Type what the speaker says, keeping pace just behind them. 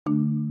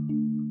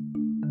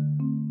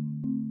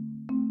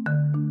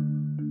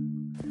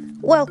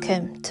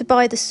Welcome to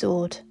By the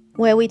Sword,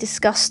 where we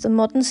discuss the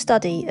modern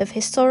study of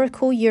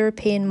historical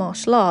European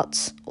martial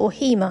arts, or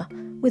HEMA,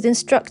 with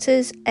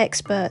instructors,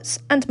 experts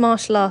and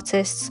martial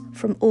artists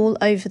from all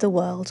over the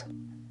world.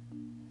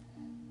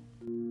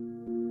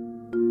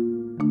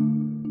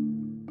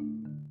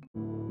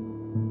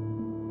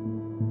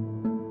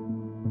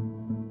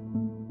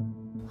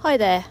 Hi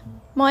there,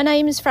 my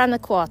name is Fran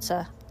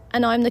Quarta,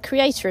 and I'm the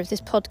creator of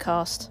this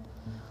podcast.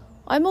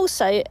 I'm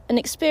also an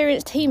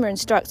experienced HEMA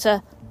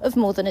instructor of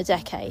more than a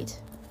decade.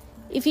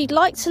 If you'd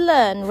like to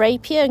learn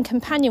rapier and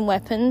companion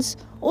weapons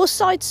or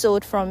side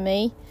sword from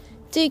me,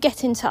 do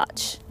get in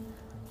touch.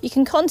 You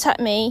can contact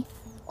me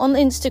on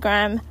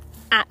Instagram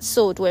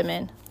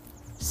 @swordwomen.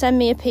 Send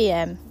me a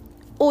PM,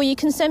 or you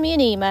can send me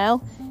an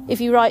email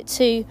if you write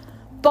to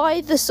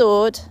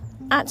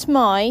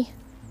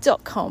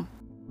bythesword@my.com.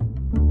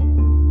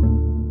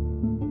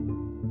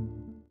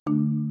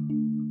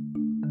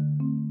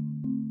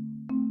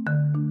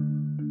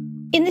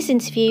 In this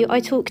interview, I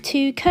talk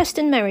to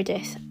Kirsten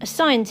Meredith, a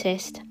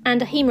scientist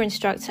and a HEMA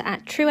instructor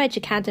at True Edge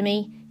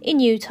Academy in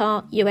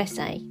Utah,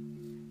 USA.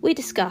 We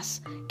discuss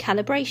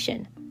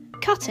calibration,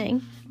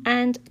 cutting,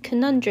 and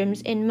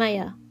conundrums in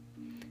Maya.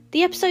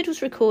 The episode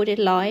was recorded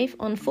live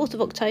on 4th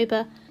of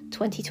October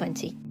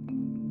 2020.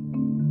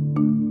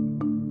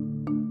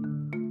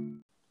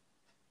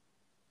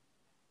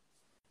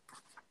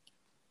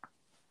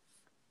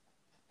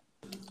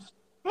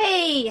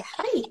 Hey!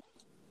 Hi.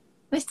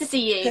 Nice to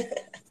see you.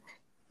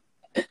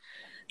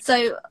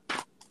 So,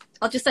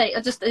 I'll just say, I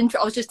was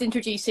just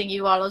introducing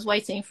you while I was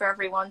waiting for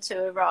everyone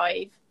to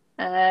arrive.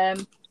 Well,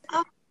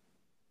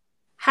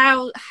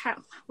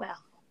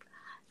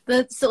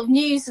 the sort of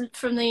news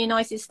from the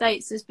United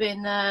States has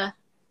been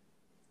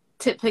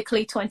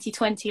typically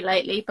 2020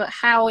 lately, but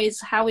how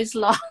is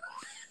life?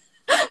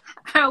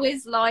 How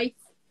is life?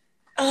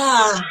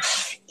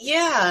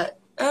 It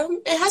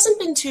hasn't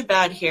been too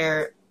bad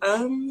here,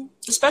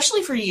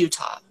 especially for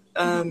Utah.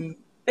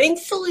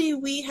 Thankfully,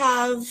 we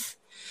have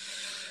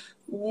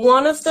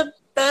one of the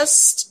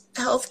best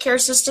healthcare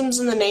systems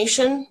in the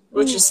nation,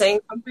 which is saying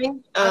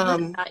something.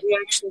 We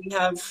actually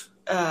have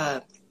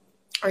our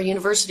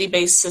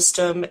university-based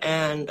system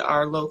and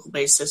our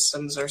local-based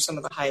systems are some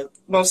of the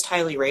most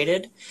highly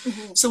rated.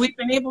 Mm-hmm. So we've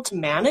been able to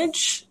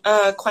manage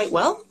quite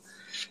well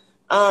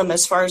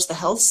as far as the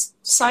health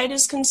side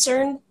is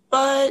concerned,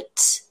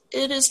 but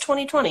it is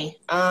 2020,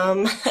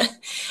 and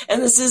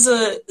this is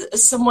a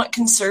somewhat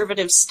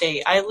conservative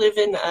state. I live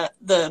in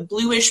the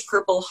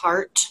bluish-purple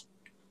heart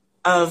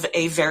of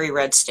a very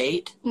red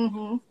state.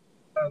 Mm-hmm.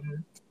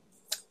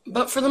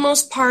 But for the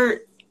most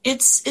part,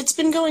 it's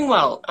been going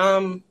well.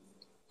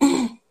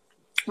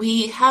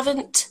 We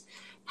haven't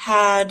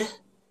had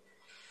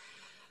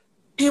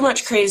too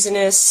much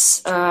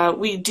craziness.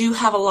 We do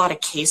have a lot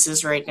of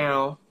cases right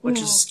now, which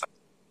is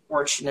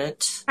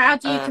unfortunate. How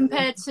do you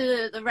compare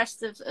to the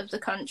rest of the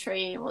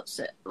country? What's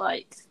it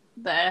like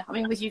there? I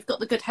mean, you've got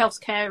the good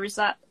healthcare. Is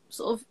that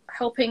sort of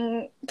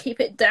helping keep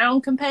it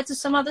down compared to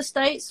some other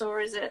states, or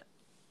is it?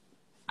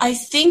 I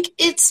think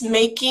it's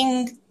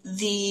making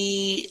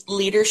the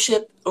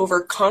leadership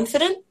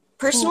overconfident,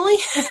 personally.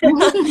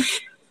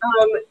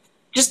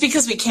 Just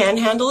because we can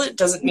handle it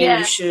doesn't mean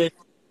we should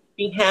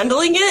be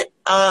handling it.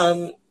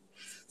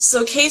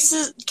 So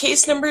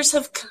case numbers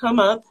have come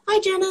up. Hi,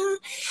 Jenna.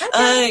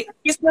 Okay.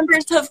 Case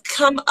numbers have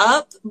come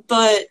up,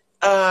 but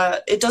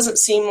it doesn't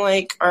seem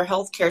like our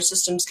healthcare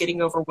system's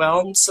getting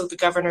overwhelmed, so the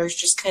governor's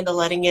just kind of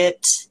letting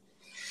it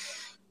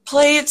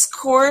play its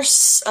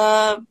course.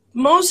 For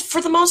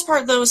the most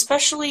part, though,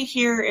 especially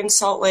here in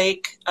Salt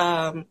Lake,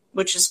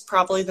 which is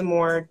probably the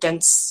more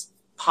dense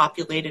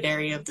populated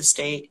area of the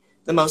state,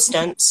 the most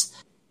dense,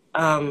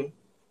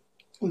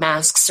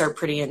 masks are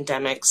pretty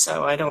endemic,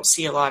 so I don't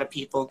see a lot of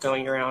people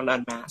going around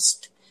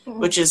unmasked,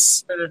 which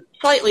is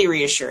slightly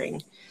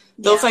reassuring.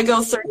 Though if I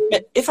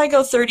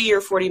go 30 or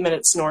 40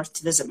 minutes north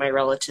to visit my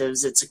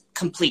relatives, it's a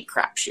complete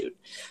crapshoot.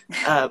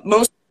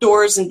 Most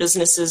stores and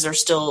businesses are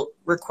still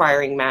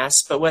requiring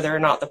masks, but whether or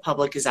not the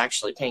public is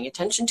actually paying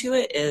attention to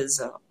it is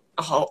a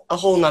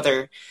whole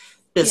nother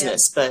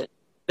business. Yeah. But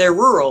they're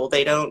rural;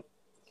 they don't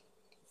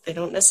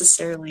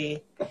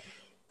necessarily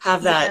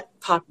have that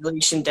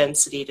population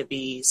density to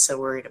be so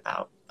worried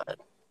about. But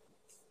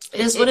it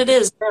is what it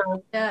is.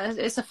 Yeah,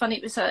 it's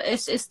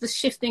the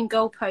shifting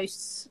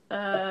goalposts,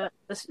 the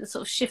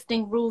sort of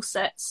shifting rule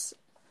sets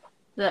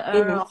that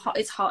are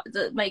it's hard,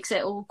 that makes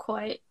it all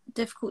quite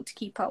difficult to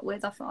keep up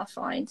with. I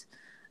find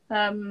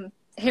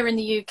here in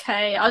the UK,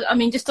 I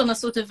mean, just on a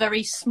sort of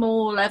very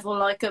small level,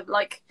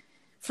 like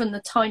from the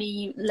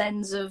tiny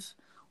lens of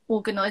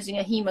organising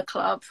a HEMA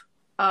club.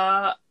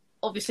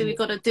 Obviously, we've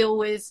got to deal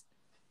with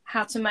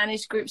how to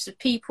manage groups of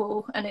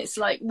people, and it's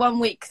like 1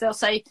 week they'll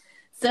say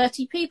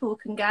 30 people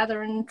can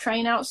gather and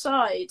train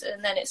outside,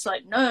 and then it's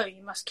like, no,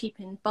 you must keep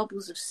in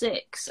bubbles of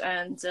 6,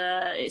 and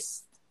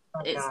it's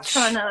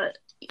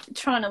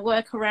trying to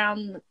work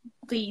around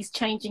these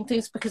changing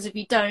things, because if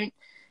you don't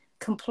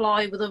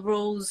comply with the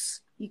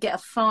rules, you get a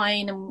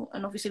fine,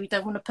 and obviously we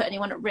don't want to put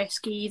anyone at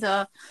risk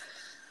either.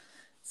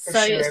 For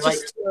So sure. it's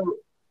just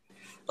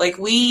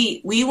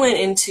we went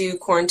into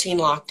quarantine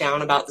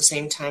lockdown about the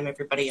same time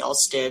everybody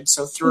else did.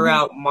 So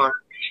throughout March,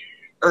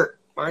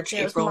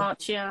 April.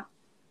 March, yeah.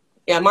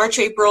 Yeah, March,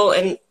 April,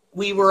 and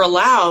we were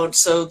allowed.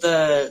 So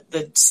the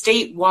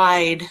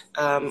statewide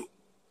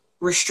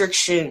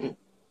restriction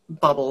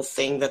bubble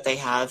thing that they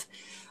have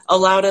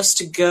allowed us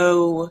to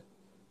go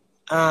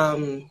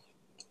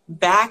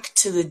back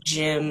to the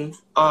gym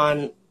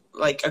on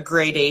like a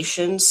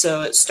gradation.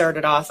 So it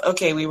started off,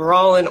 okay, we were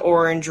all in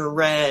orange or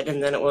red,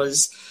 and then it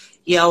was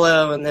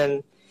yellow, and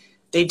then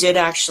they did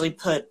actually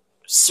put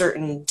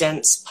certain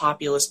dense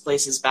populous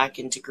places back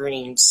into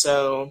green.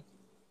 So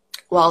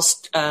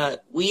whilst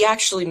we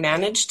actually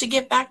managed to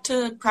get back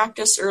to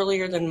practice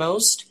earlier than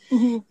most,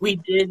 we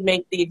did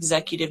make the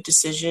executive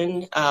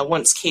decision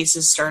once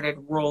cases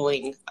started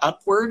rolling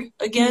upward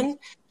again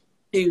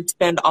to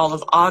spend all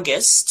of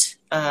August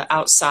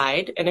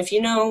outside. And if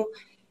you know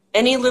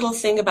any little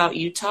thing about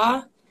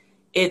Utah,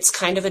 it's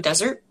kind of a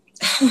desert.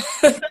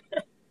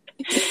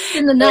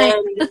 In the night.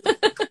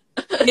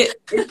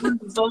 It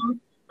was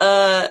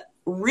both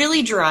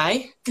really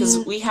dry,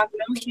 because we have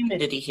no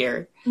humidity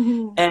here,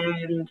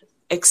 and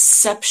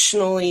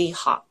exceptionally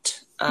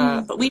hot.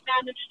 But we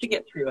managed to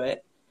get through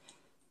it.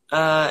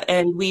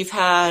 And we've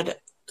had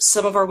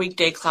some of our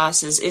weekday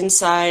classes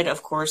inside,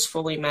 of course,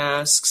 fully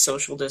masked,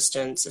 social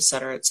distance, et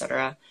cetera, et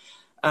cetera.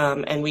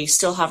 And we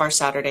still have our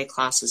Saturday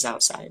classes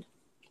outside.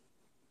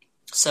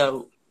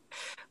 So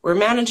we're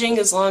managing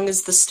as long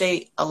as the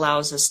state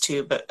allows us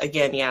to. But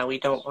again, yeah, we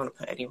don't want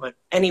to put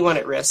anyone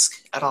at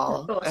risk at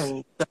all.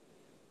 And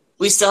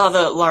we still have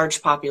a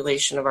large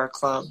population of our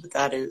club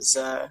that is,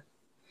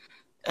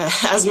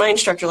 as my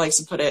instructor likes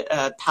to put it,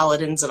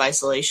 paladins of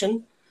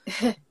isolation.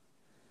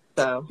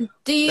 So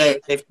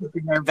they've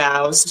taken their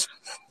vows.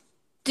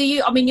 Do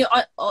you? I mean,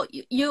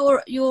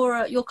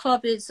 your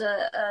club is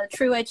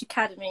True Edge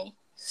Academy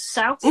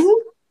South. No,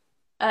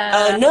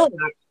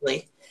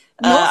 actually,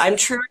 I'm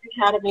True Edge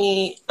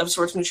Academy of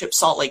Swordsmanship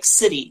Salt Lake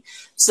City.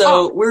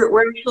 So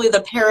we're actually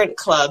the parent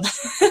club.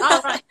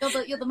 Oh, right,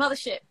 you're the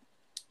mothership.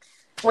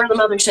 We're the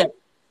mothership.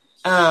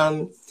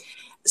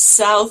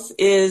 South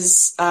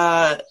is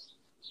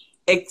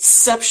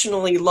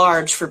exceptionally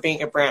large for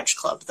being a branch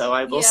club, though,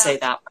 I will say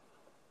that.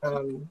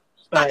 That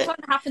kind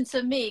of happened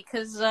to me,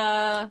 because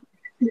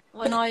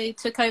when I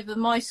took over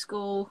my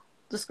school,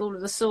 the School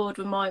of the Sword,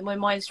 when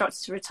my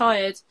instructors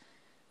retired,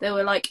 there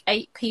were like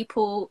 8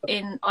 people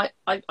in. I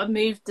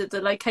moved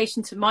the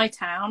location to my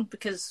town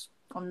because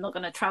I'm not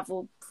going to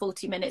travel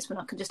 40 minutes when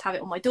I can just have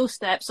it on my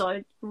doorstep. So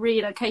I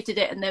relocated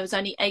it, and there was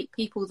only 8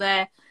 people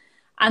there.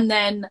 And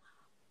then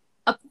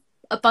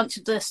a bunch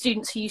of the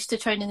students who used to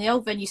train in the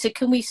old venue said,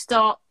 "Can we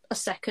start a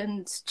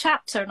second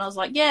chapter?" And I was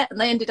like, "Yeah." And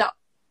they ended up,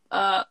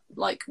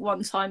 like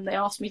one time they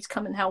asked me to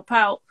come and help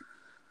out.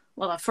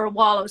 Well, for a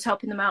while I was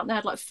helping them out, and they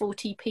had like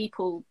 40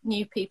 people,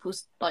 new people,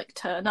 like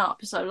turn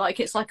up. So like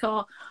it's like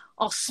our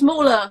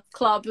smaller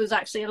club was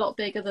actually a lot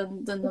bigger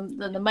than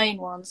the main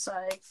one. So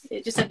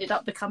it just ended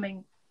up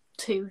becoming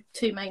two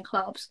main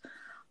clubs.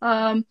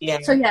 So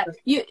yeah,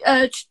 you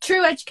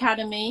True Edge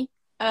Academy.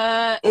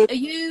 Are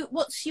you?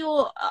 What's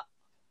your?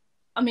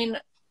 I mean,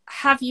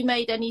 have you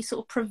made any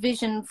sort of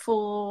provision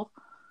for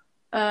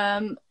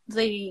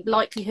the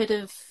likelihood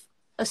of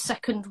a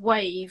second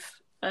wave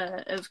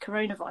of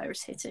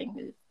coronavirus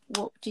hitting?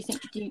 What do you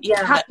think?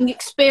 Having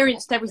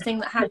experienced everything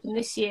that happened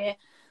this year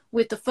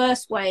with the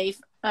first wave,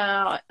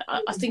 I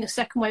think a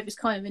second wave is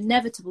kind of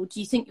inevitable. Do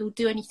you think you'll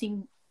do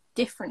anything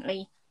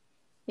differently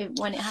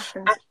when it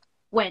happens?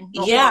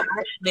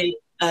 Actually,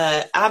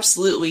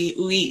 absolutely.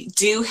 We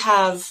do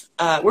have.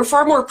 We're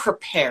far more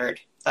prepared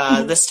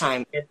this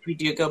time if we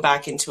do go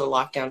back into a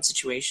lockdown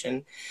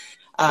situation.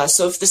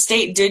 So if the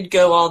state did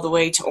go all the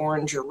way to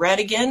orange or red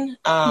again,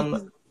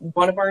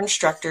 one of our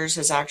instructors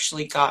has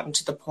actually gotten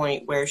to the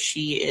point where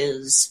she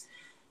is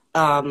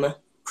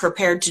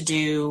prepared to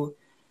do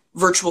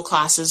virtual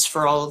classes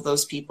for all of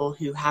those people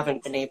who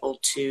haven't been able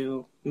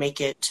to make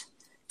it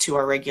to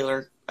our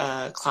regular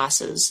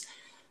classes.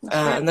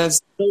 And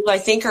those I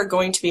think are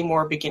going to be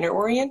more beginner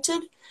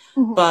oriented.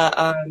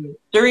 But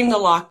during the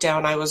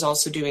lockdown, I was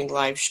also doing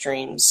live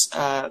streams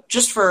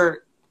just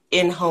for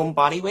in-home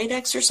bodyweight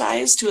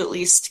exercise to at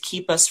least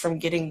keep us from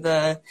getting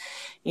the,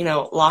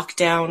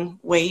 lockdown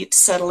weight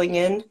settling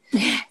in.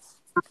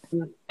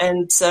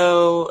 And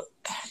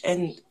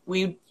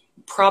we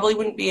probably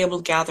wouldn't be able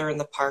to gather in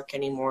the park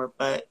anymore,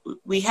 but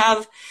we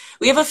have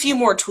a few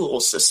more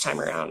tools this time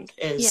around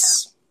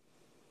is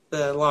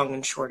the long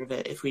and short of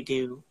it. If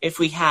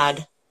we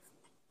had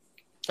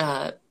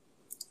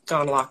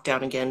gone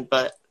lockdown again.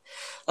 But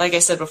like I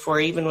said before,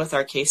 even with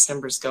our case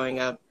numbers going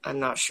up, I'm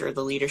not sure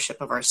the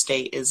leadership of our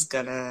state is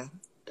gonna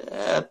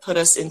put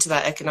us into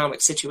that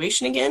economic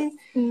situation again.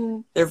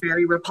 They're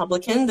very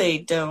Republican. They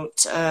don't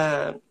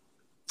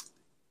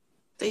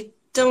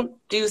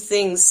do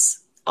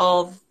things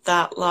all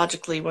that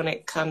logically when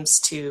it comes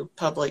to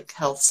public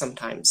health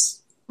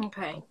sometimes.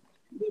 Okay.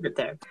 Leave it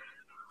there.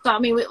 So, I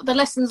mean, the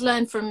lessons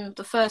learned from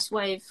the first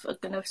wave are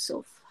going to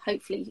sort of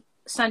hopefully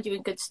stand you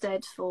in good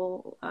stead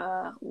for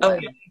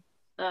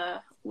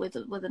with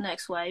the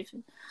next wave.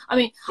 I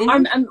mean,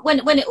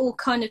 when it all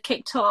kind of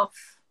kicked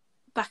off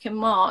back in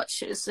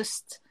March, it was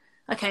just,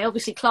 okay,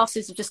 obviously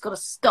classes have just got to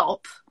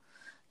stop.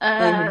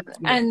 And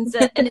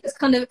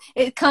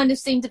it kind of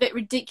seemed a bit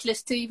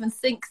ridiculous to even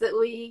think that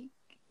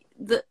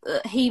that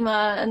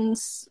HEMA and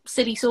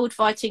silly sword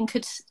fighting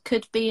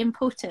could be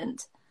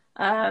important.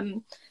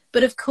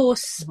 But of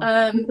course,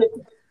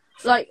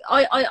 like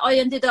I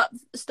ended up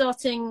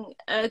starting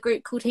a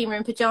group called HEMA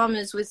in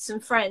Pajamas with some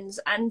friends,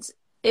 and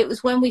it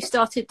was when we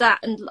started that,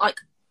 and like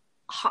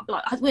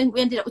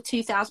we ended up with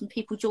 2,000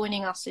 people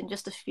joining us in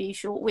just a few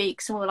short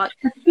weeks, and we're like,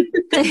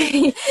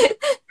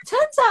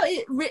 turns out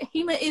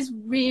HEMA is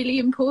really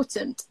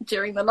important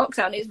during the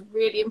lockdown. It's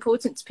really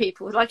important to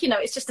people. Like,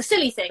 it's just a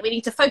silly thing. We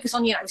need to focus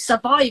on,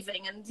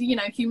 surviving and,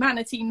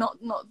 humanity not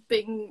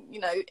being,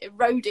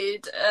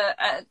 eroded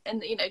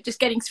and just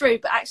getting through.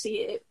 But actually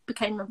it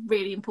became a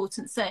really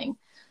important thing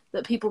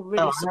that people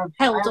really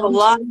held on. A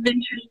lot of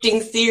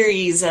interesting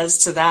theories as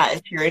to that,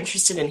 if you're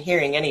interested in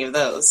hearing any of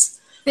those.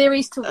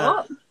 Theories to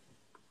what?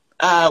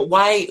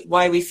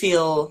 Why we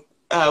feel...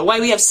 why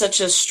we have such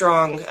a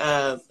strong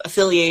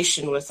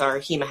affiliation with our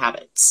HEMA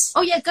habits.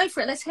 Oh yeah, go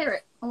for it. Let's hear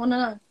it. I want to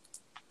know.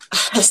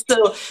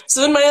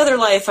 So in my other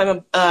life,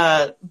 I'm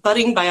a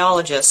budding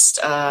biologist.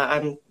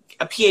 I'm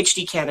a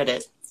PhD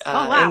candidate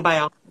in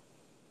biology,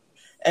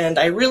 and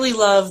I really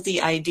love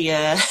the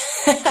idea.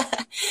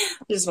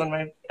 This is one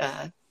of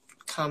my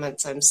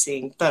comments I'm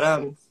seeing,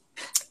 but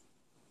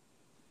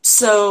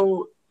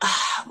so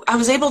I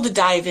was able to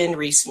dive in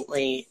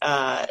recently.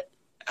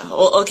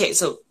 Okay,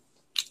 so.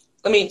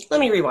 Let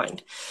me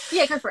rewind.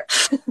 Yeah, go for it.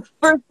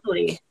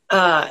 Firstly,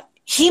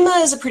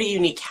 HEMA is a pretty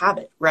unique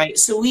habit, right?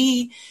 So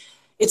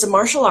it's a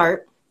martial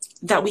art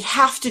that we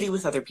have to do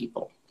with other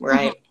people,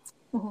 right?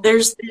 Mm-hmm.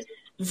 There's this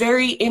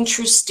very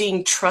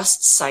interesting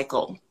trust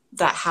cycle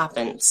that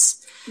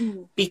happens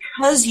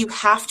because you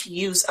have to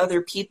use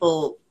other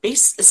people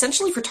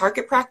essentially for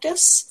target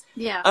practice.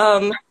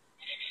 Yeah.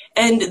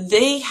 And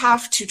they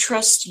have to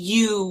trust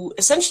you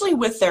essentially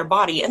with their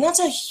body. And that's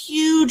a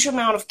huge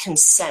amount of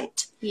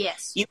consent.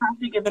 Yes. You have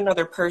to give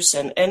another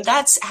person. And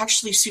that's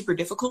actually super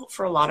difficult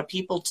for a lot of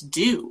people to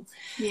do.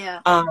 Yeah.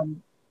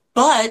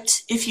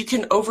 But if you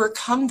can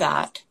overcome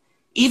that,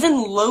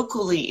 even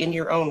locally in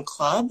your own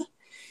club,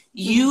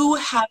 you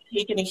have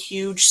taken a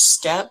huge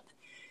step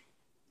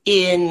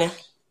in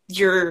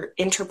your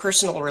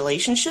interpersonal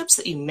relationships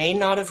that you may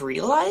not have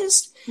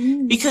realized,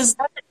 because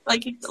that,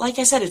 like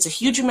I said, it's a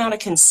huge amount of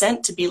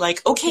consent to be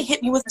like, okay,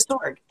 hit me with a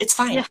sword, it's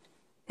fine.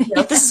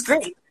 Yeah. This is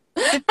great.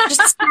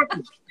 Just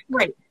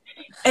great.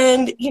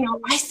 And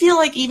I feel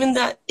like even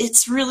that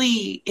it's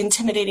really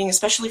intimidating,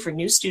 especially for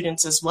new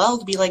students as well,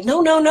 to be like,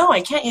 no,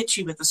 I can't hit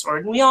you with a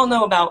sword. And we all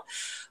know about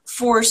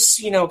force,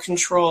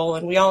 control,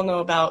 and we all know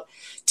about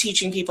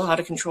teaching people how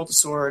to control the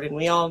sword, and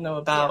we all know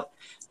about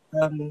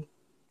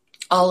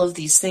all of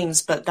these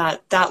things, but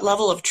that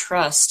level of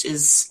trust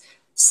is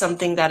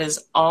something that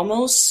is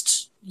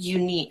almost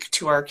unique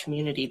to our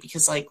community,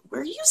 because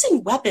we're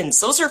using weapons.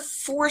 Those are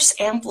force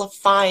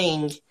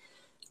amplifying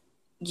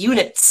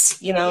units,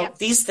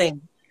 these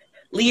things,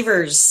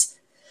 levers.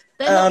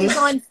 They're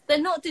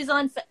not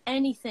designed for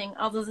anything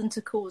other than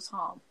to cause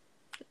harm.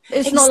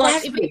 It's not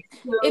like if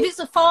it's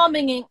a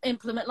farming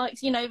implement,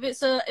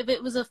 if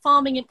it was a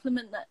farming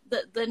implement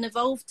that then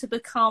evolved to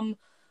become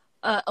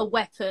a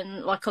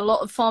weapon, like a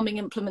lot of farming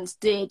implements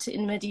did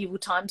in medieval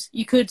times,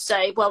 you could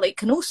say, well, it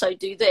can also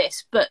do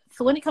this. But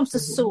for when it comes to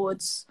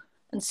swords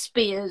and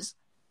spears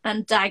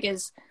and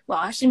daggers, well,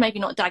 actually maybe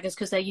not daggers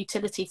because they're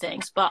utility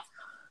things, but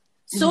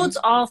swords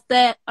are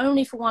there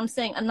only for one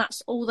thing, and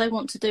that's all they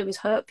want to do is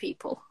hurt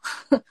people.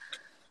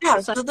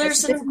 Yeah, so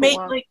there's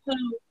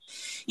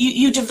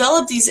you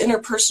develop these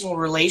interpersonal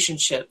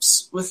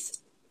relationships with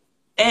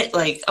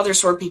other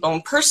sword people.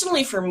 And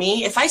personally for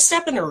me, if I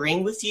step in a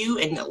ring with you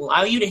and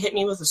allow you to hit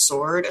me with a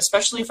sword,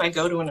 especially if I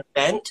go to an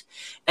event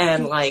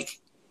and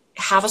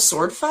have a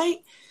sword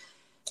fight,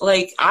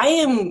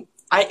 I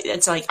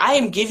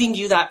am giving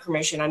you that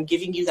permission, I'm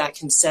giving you that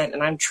consent,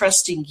 and I'm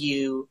trusting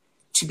you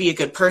to be a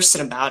good person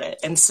about it.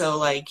 And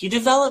so you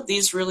develop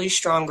these really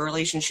strong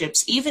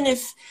relationships, even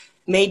if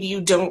maybe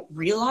you don't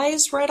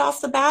realize right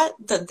off the bat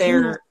that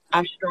they're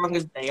as strong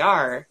as they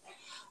are.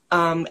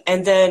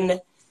 And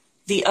then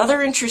the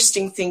other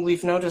interesting thing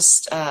we've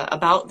noticed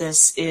about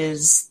this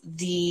is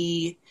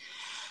the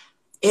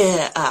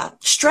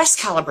stress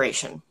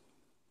calibration,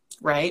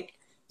 right?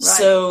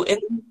 So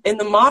in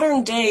the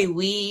modern day,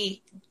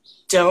 we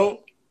don't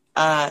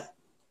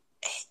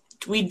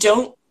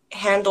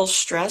handle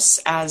stress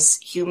as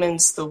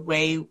humans the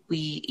way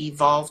we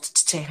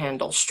evolved to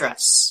handle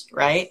stress,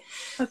 right?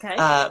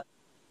 Okay.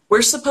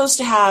 We're supposed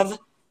to have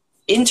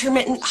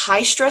intermittent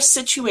high stress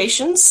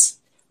situations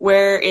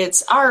where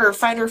it's our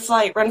fight or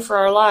flight, run for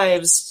our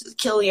lives,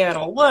 kill the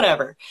animal,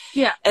 whatever.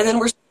 Yeah. And then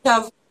we're supposed to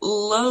have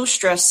low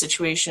stress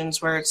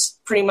situations where it's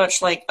pretty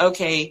much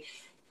okay,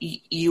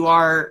 you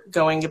are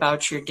going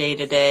about your day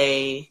to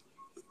day,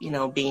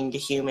 being a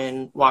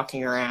human,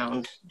 walking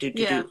around,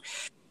 Yeah.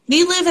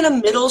 We live in a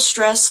middle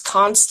stress,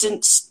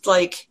 constant,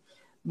 like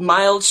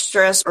mild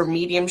stress or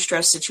medium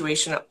stress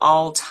situation at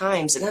all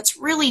times. And that's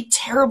really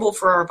terrible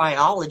for our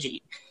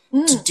biology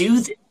to do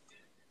this.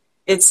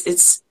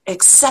 It's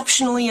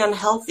exceptionally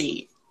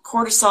unhealthy.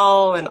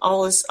 Cortisol and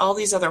all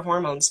these other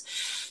hormones.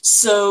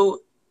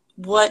 So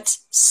what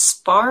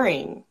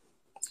sparring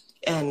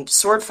and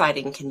sword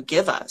fighting can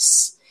give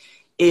us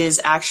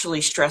is actually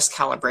stress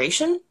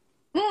calibration.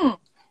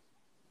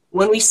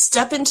 When we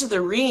step into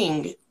the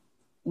ring,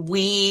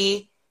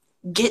 we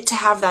get to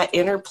have that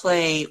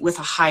interplay with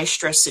a high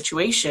stress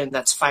situation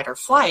that's fight or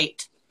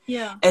flight.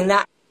 Yeah. And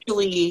that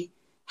actually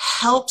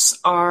helps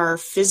our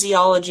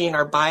physiology and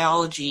our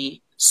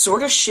biology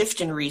sort of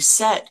shift and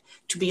reset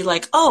to be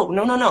like, oh,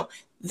 no,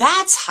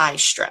 that's high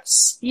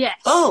stress. Yes.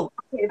 Oh,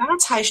 okay,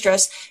 that's high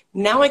stress.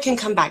 Now I can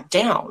come back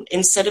down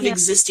instead of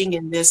existing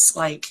in this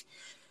like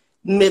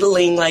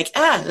middling, like,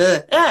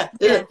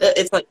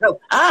 it's like,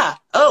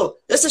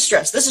 this is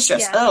stress.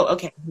 Yeah. Oh,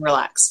 okay,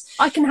 relax.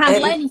 I can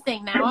handle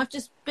anything now. I've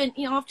just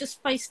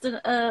faced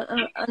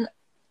an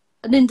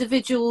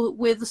individual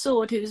with a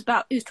sword who's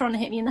trying to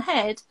hit me in the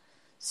head.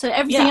 So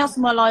everything else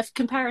in my life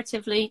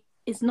comparatively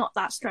is not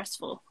that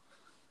stressful.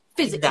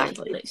 Physically, at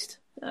least.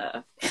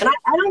 And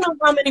I don't know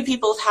how many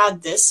people have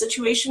had this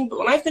situation, but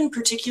when I've been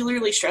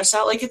particularly stressed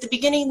out, like at the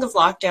beginning of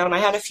lockdown, I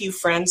had a few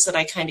friends that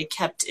I kind of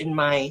kept in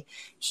my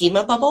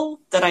HEMA bubble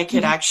that I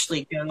could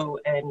actually go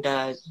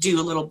and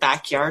do a little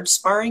backyard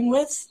sparring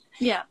with.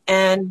 Yeah.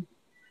 And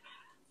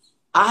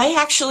I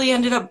actually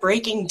ended up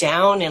breaking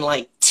down in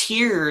like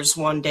tears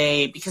one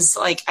day because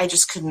like I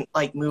just couldn't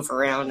like move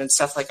around and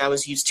stuff like I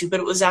was used to, but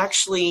it was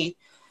actually,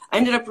 I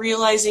ended up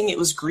realizing it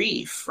was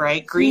grief,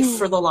 right? Grief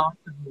for the loss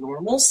of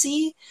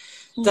normalcy.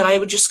 That I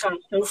would just got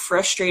so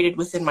frustrated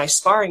within my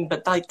sparring,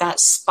 but like that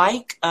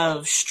spike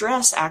of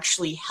stress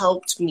actually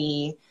helped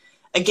me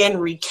again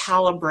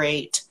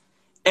recalibrate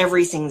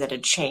everything that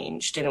had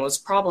changed, and it was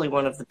probably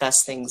one of the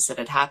best things that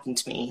had happened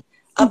to me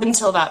up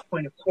until that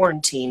point of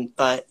quarantine.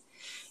 But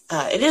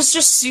it is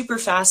just super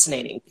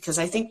fascinating because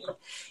I think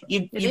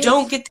you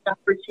don't get the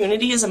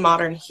opportunity as a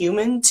modern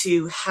human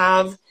to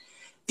have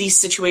these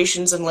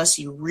situations unless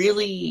you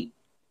really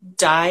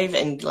dive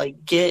and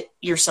like get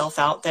yourself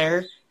out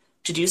there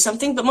to do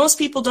something. But most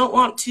people don't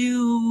want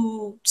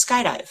to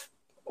skydive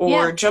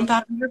or jump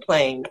out of your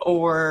plane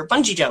or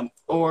bungee jump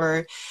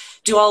or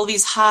do all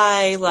these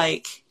high,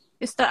 like,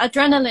 it's the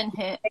adrenaline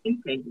hit.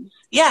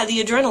 Yeah,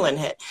 the adrenaline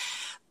hit.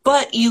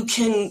 But you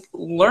can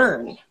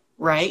learn,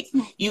 right?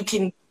 You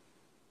can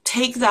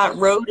take that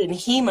road in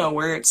HEMA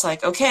where it's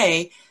like,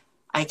 okay,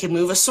 I can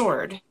move a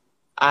sword.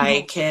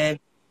 I can,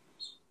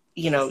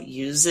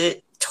 use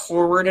it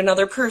toward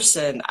another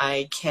person.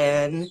 I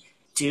can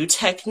do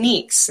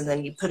techniques, and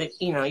then you put it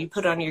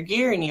on your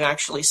gear and you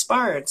actually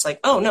spar. It's like,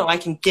 oh no, I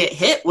can get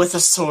hit with a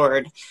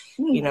sword.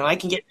 I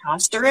can get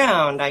tossed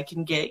around. I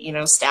can get,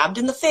 stabbed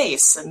in the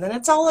face, and then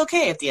it's all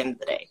okay at the end of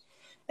the day.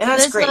 And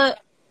that's great.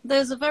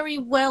 There's a very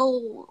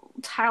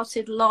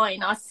well-touted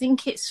line. I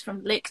think it's from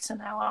Lichter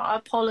now. I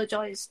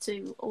apologise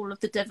to all of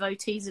the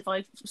devotees if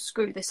I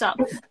screw this up.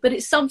 But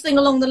it's something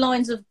along the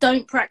lines of,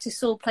 don't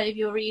practice swordplay if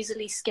you're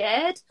easily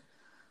scared.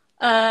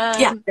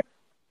 And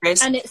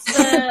it's...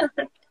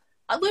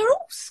 we're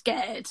all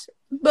scared,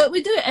 but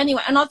we do it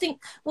anyway. And I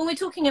think when we're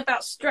talking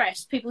about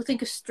stress, people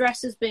think of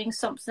stress as being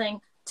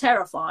something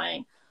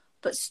terrifying.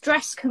 But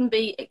stress can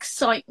be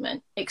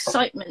excitement.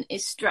 Excitement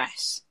is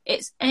stress.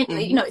 It's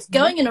it's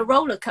going in a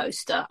roller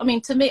coaster. I mean,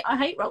 to me, I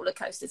hate roller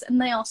coasters,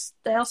 and they are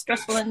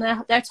stressful and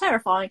they're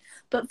terrifying.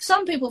 But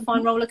some people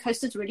find roller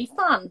coasters really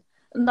fun,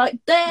 and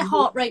like their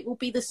heart rate will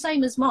be the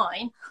same as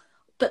mine,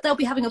 but they'll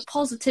be having a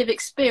positive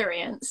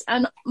experience.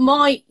 And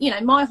my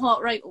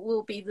heart rate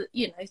will be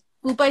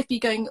we'll both be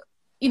going,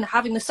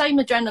 having the same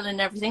adrenaline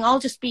and everything. I'll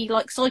just be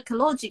like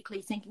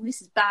psychologically thinking,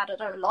 this is bad. I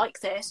don't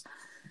like this.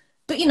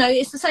 But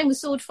it's the same with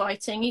sword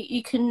fighting.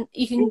 You can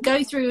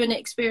go through an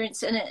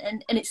experience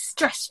and it's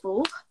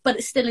stressful, but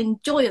it's still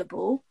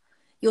enjoyable.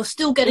 You're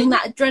still getting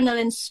that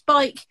adrenaline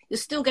spike. You're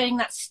still getting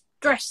that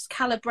stress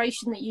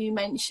calibration that you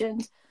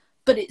mentioned,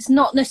 but it's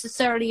not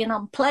necessarily an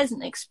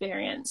unpleasant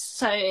experience.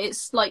 So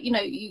it's like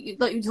like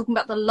you're talking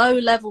about the low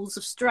levels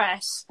of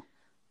stress.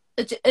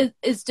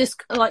 It's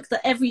just like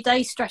the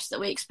everyday stress that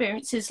we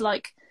experience is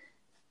like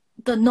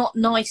the not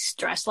nice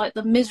stress, like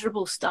the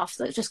miserable stuff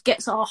that just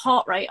gets our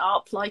heart rate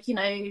up, like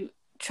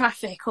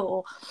traffic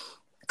or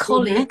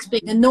colleagues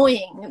being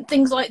annoying and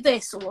things like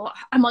this, or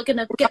am I going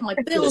to get my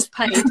bills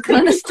paid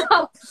kind of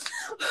stuff.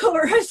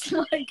 Whereas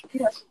like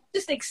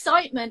just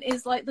excitement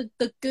is like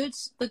the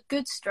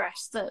good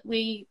stress that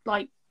we,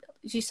 like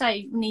as you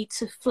say, need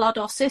to flood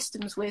our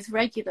systems with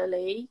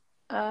regularly,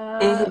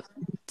 and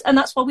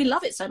that's why we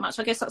love it so much.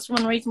 I guess that's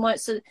one reason why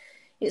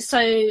it's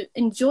so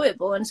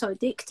enjoyable and so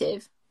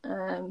addictive.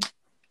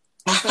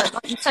 But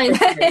like you say,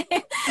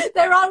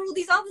 there are all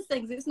these other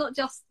things. It's not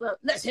just that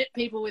let's hit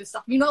people with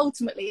stuff. I mean,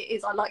 ultimately, it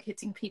is I like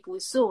hitting people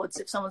with swords.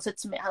 If someone said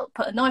to me, "I'll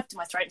put a knife to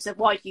my throat," and said,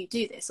 "Why do you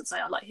do this?" I'd say,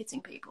 "I like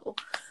hitting people."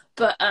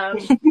 But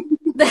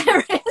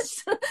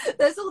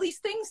there's all these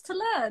things to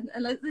learn,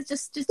 and there's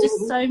just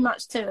so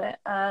much to it.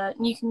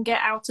 And you can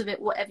get out of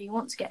it whatever you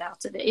want to get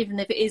out of it, even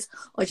if it is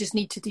I just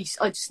need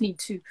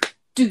to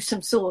do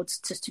some swords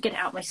just to get it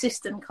out of my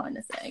system, kind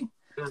of thing.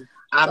 But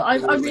I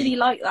really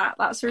like that.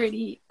 That's a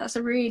really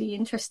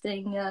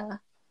interesting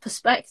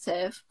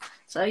perspective.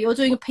 So you're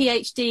doing a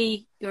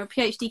PhD. You're a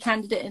PhD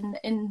candidate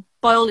in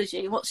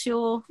biology. What's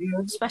your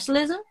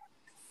specialism?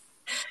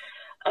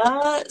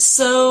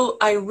 So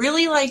I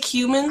really like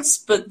humans,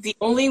 but the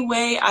only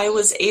way I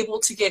was able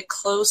to get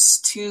close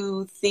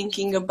to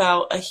thinking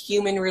about a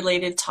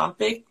human-related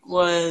topic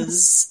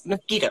was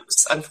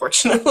mosquitoes,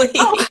 unfortunately.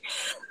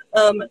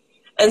 Oh.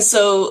 And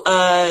so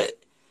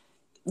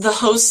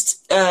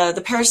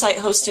the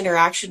parasite-host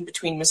interaction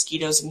between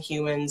mosquitoes and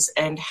humans,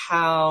 and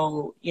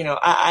how,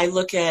 I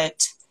look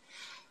at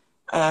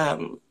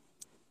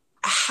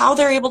how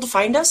they're able to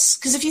find us.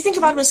 Because if you think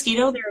about a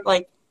mosquito, they're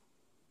like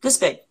this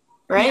big.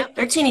 Right? Yep.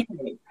 They're teeny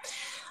tiny.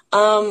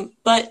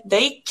 But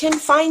they can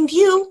find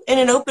you in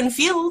an open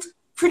field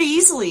pretty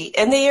easily,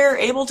 and they are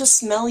able to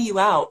smell you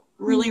out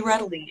really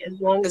readily as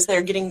long as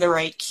they're getting the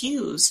right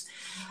cues.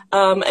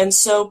 And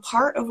so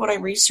part of what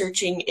I'm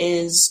researching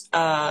is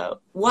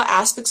what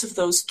aspects of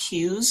those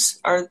cues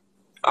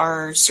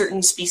are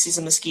certain species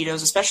of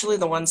mosquitoes, especially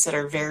the ones that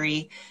are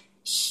very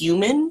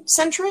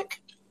human-centric.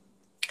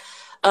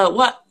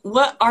 What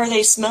are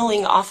they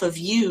smelling off of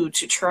you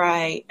to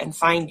try and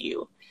find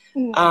you?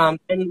 And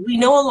we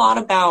know a lot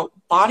about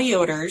body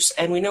odors,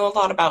 and we know a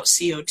lot about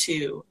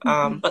CO2.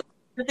 But the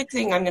specific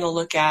thing I'm going to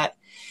look at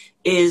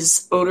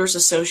is odors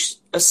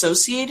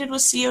associated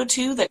with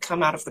CO2 that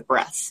come out of the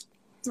breath.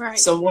 Right.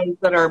 So ones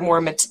that are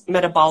more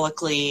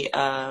metabolically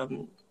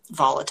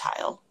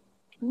volatile.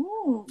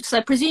 Ooh.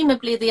 So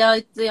presumably the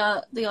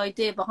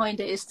idea behind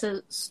it is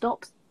to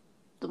stop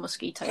the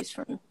mosquitoes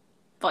from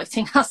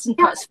biting us and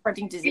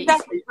spreading disease.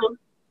 Exactly. So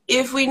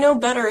if we know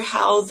better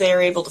how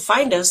they're able to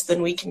find us,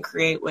 then we can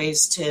create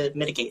ways to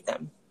mitigate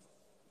them.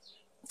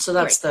 So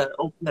that's the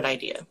ultimate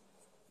idea.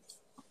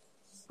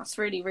 That's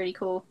really, really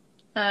cool.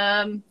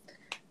 Now,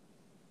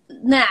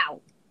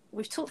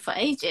 we've talked for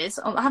ages.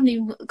 I haven't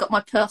even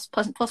got past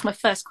my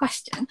first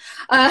question.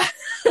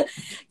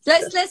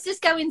 Let's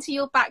just go into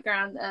your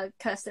background,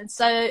 Kirsten.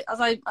 So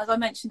as I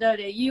mentioned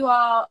earlier, you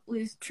are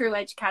with True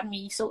Edge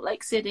Academy, Salt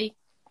Lake City.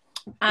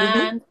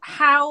 And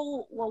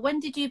when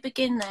did you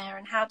begin there,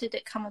 and how did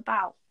it come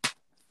about?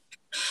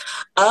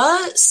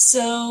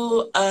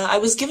 So I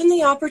was given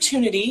the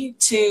opportunity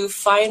to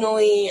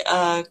finally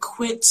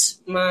quit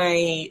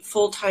my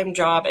full-time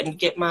job and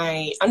get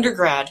my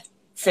undergrad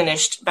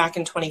finished back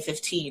in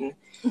 2015.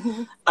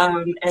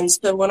 And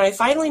so when I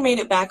finally made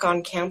it back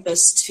on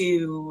campus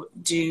to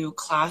do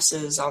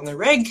classes on the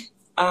rig,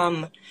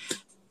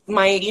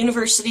 my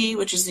university,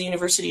 which is the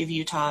University of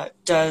Utah,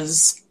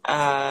 does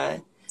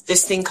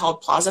this thing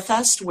called Plaza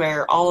Fest,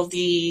 where all of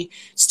the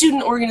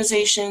student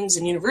organizations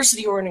and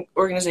university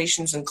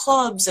organizations and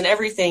clubs and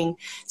everything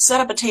set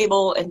up a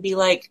table and be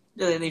like,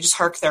 they just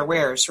hark their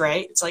wares,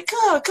 right? It's like,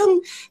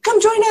 come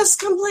join us,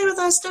 come play with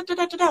us, da da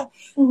da da da.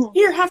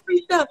 Here, have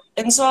free stuff.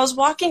 And so I was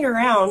walking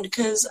around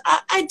because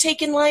I'd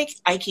taken like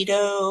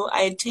Aikido,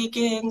 I had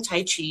taken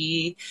Tai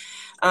Chi,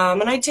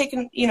 and I'd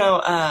taken,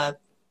 I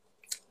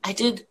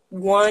did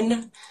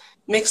one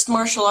mixed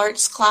martial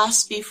arts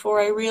class before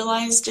I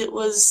realized it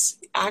was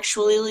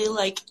actually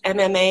like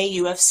MMA,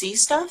 UFC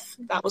stuff.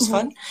 That was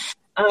fun.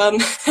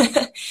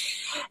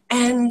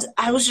 And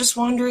I was just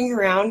wandering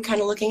around,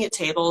 kind of looking at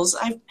tables.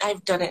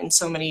 I've done it in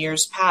so many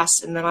years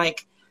past. And then I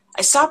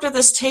stopped at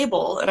this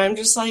table, and I'm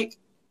just like,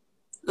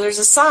 there's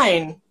a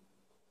sign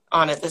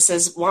on it that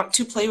says, "Want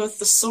to play with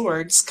the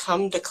swords,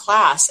 come to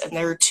class." And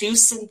there are two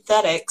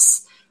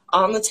synthetics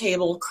on the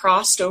table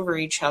crossed over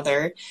each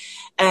other.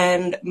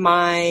 And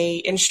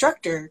my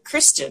instructor,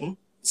 Kristen,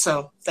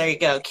 so there you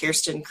go,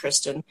 Kristen.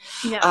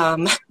 Yeah.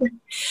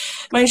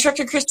 My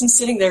instructor, Kristen's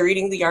sitting there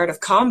reading The Art of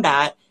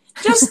Combat,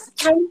 just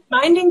kind of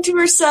minding to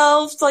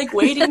herself, like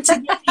waiting to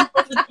get people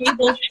at the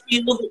table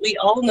feel that we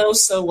all know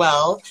so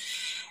well.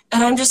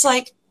 And I'm just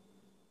like,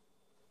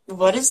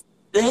 what is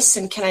this?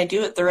 And can I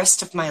do it the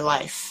rest of my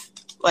life?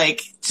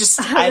 Like, just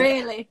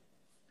really.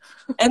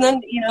 And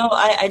then,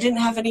 I didn't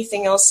have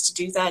anything else to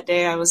do that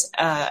day. I was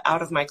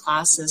out of my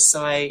classes,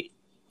 so I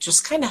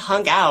just kind of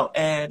hung out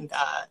and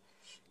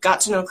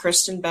got to know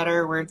Kristen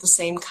better. We're the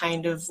same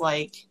kind of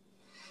like,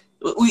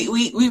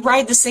 we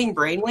ride the same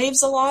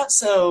brainwaves a lot,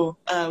 so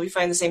we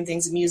find the same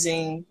things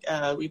amusing.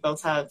 We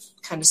both have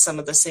kind of some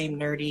of the same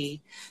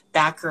nerdy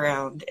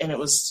background, and it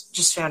was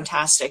just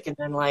fantastic. And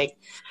then like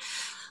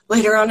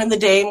later on in the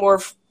day, more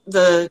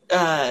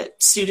the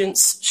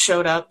students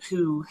showed up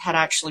who had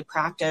actually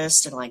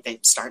practiced, and like they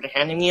started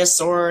handing me a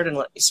sword and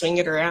let me swing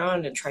it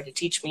around and try to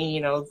teach me,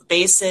 the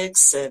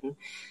basics.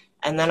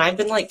 And then I've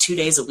been like 2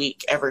 days a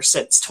week ever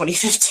since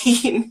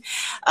 2015.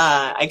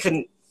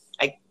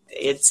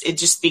 it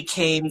just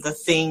became the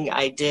thing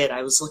I did.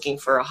 I was looking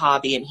for a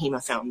hobby, and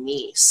HEMA found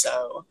me.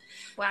 So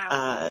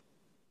Wow.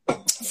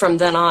 From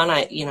then on,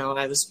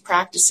 I was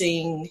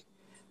practicing,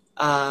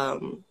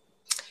 and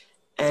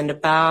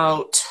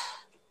about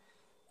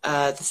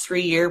the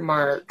 3-year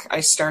mark,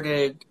 I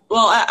started.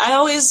 Well, I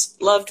always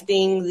loved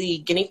being the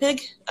guinea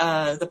pig,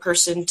 the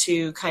person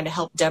to kind of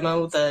help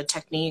demo the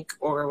technique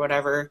or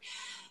whatever.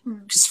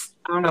 Just,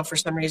 I don't know, for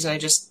some reason I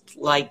just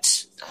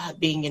liked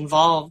being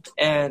involved,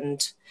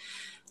 and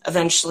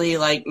eventually,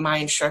 like, my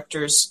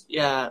instructors,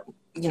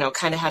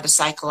 kind of had to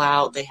cycle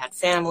out. They had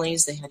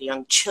families, they had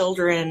young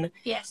children.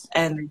 Yes.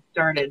 And they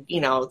started,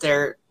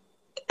 their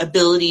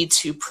ability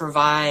to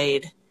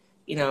provide,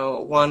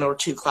 1 or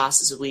 2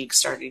 classes a week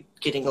started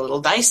getting a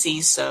little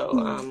dicey.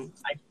 So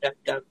I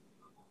stepped up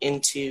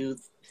into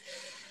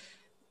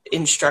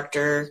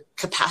instructor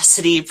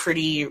capacity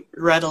pretty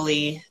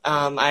readily.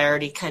 I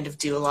already kind of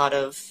do a lot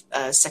of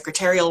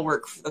secretarial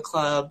work for the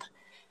club,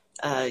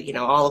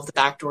 all of the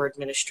backdoor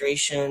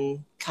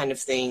administration kind of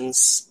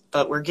things,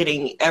 but we're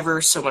getting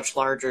ever so much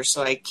larger.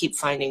 So I keep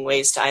finding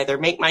ways to either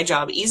make my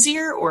job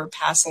easier or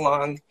pass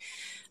along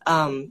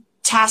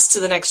tasks to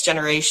the next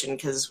generation,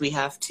 because we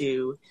have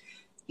to,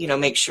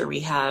 make sure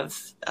we have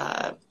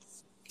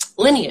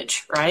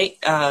lineage, right?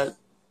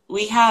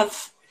 We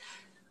have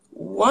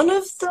one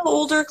of the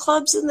older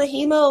clubs in the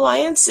HEMA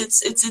Alliance.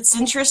 It's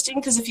interesting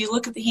because if you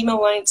look at the HEMA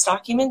Alliance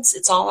documents,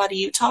 it's all out of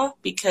Utah,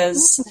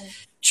 because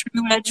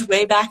True Edge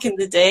way back in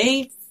the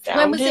day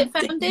founded. When was it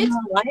founded? The HEMA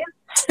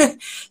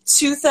Alliance.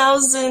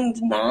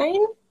 2009.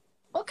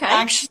 Okay.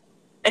 Actually,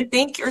 I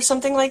think, or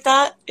something like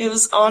that. It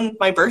was on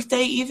my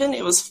birthday even.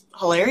 It was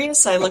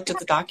hilarious. I looked at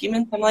the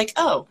documents. I'm like,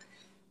 oh,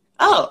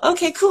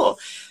 okay, cool.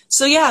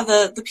 So yeah,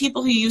 the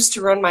people who used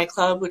to run my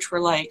club, which were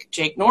like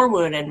Jake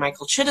Norwood and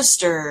Michael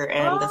Chittister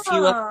and a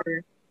few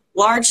other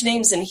large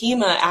names in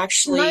HEMA,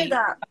 actually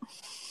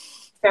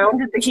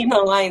founded the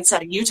HEMA Alliance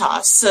out of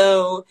Utah.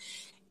 So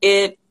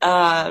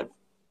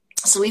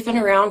so we've been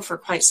around for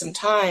quite some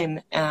time,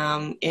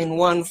 in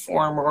one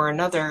form or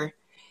another.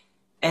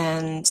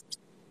 And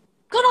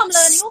God, I'm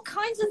learning all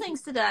kinds of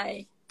things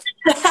today.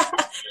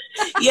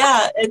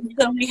 Yeah, and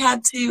so we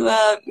had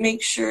to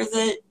make sure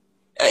that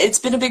it's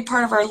been a big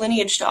part of our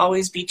lineage to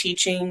always be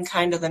teaching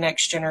kind of the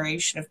next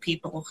generation of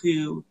people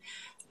who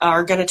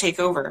are going to take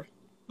over,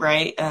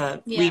 right?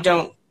 We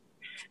don't,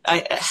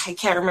 I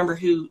can't remember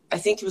who, I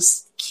think it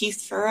was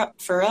Keith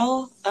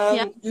Farrell,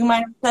 who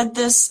might have said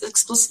this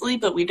explicitly,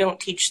 but we don't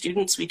teach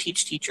students, we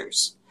teach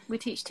teachers. We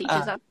teach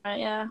teachers, that's right,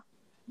 yeah.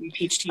 We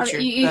teach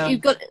teachers.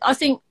 You've got, I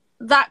think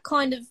that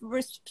kind of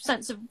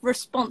sense of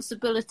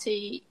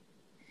responsibility,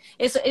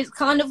 it's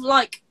kind of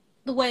like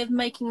the way of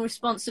making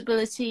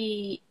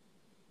responsibility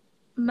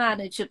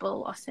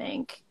manageable, I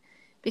think,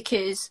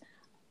 because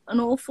an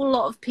awful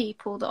lot of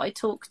people that I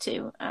talk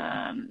to,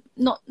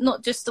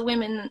 not just the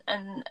women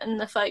and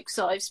the folks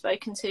that I've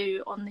spoken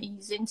to on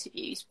these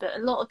interviews, but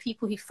a lot of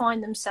people who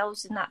find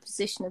themselves in that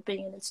position of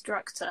being an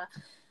instructor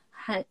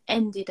had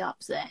ended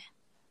up there.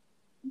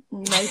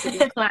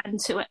 Nobody planned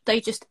to it. They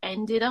just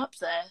ended up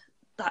there.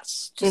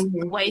 That's just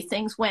the way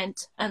things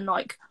went. And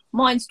like,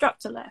 my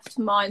instructor left.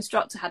 My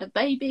instructor had a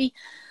baby.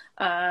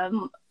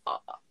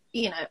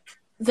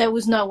 There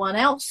was no one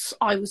else.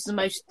 I was the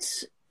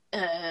most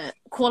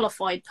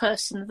qualified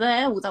person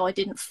there, although I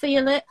didn't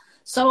feel it.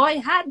 So I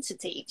had to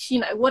teach.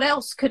 What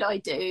else could I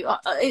do?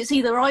 It's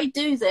either I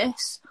do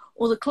this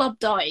or the club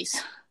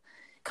dies,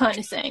 kind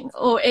of thing,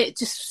 or it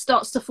just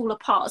starts to fall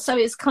apart. So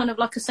it's kind of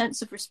like a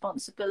sense of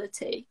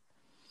responsibility.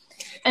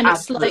 And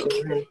Absolutely.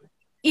 It's like,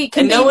 it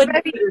can be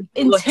very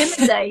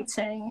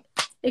intimidating.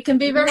 It can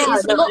be very,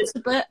 it's a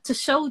lot to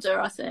shoulder,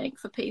 I think,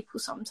 for people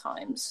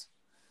sometimes.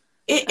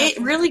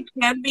 It really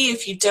can be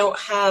if you don't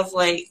have,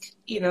 like,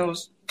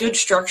 good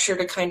structure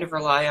to kind of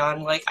rely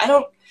on. Like,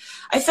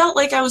 I felt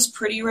like I was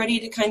pretty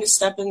ready to kind of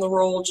step in the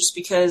role just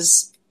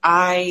because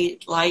I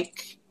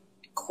like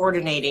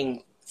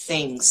coordinating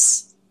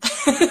things.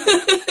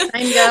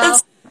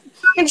 That's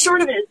fucking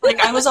short of it. Like,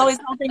 I was always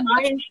helping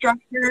my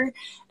instructor,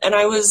 and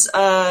I was,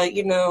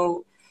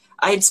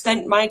 I'd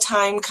spent my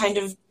time kind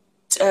of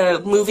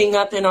moving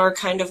up in our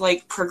kind of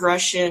like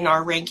progression,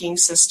 our ranking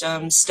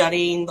system,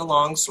 studying the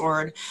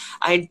longsword.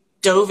 I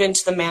dove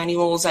into the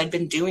manuals. I'd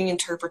been doing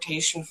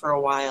interpretation for a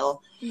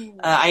while.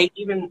 I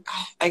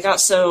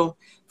got so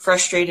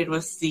frustrated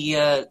with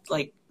the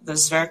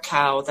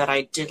Zwerchau that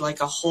I did like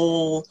a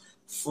whole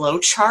flow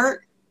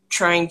chart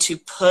trying to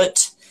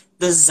put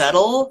the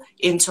Zettel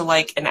into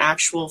like an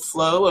actual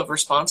flow of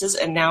responses,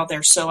 and now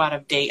they're so out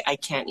of date I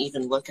can't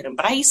even look at them.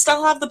 But I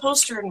still have the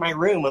poster in my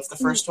room of the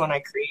first one I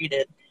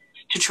created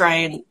to try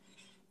and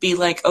be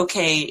like,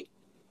 okay,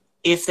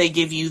 if they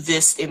give you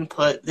this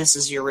input, this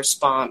is your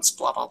response,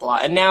 blah, blah, blah.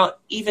 And now,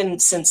 even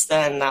since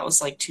then, that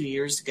was like 2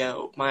 years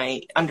ago,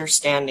 my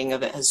understanding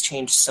of it has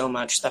changed so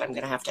much that I'm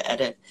going to have to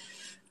edit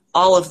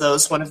all of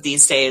those one of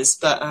these days.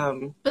 But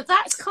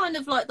that's kind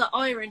of like the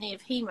irony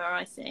of HEMA,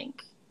 I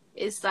think,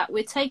 is that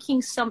we're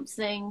taking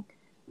something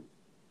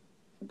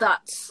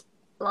that's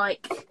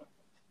like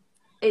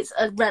it's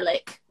a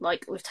relic.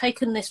 Like, we've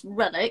taken this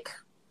relic.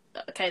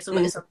 Okay, so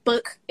it's a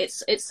book.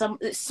 It's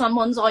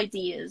someone's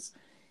ideas.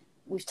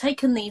 We've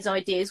taken these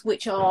ideas,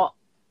 which are,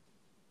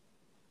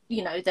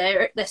 you know,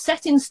 they're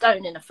set in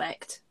stone in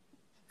effect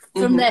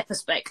from their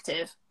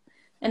perspective,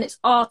 and it's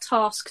our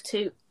task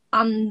to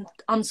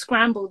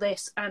unscramble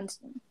this and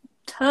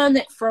turn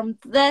it from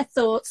their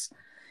thoughts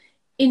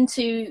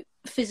into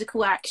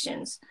physical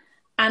actions.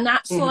 And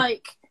that's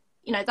like,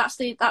 you know, that's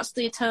the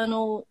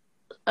eternal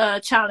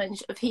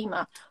challenge of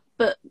HEMA.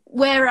 But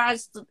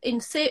whereas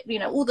you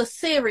know, all the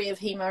theory of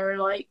HEMA are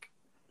like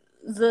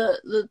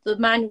the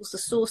manuals, the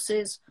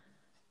sources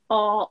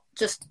are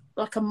just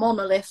like a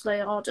monolith.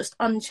 They are just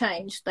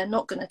unchanged. They're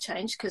not going to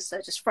change because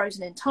they're just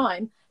frozen in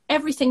time.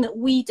 Everything that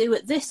we do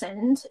at this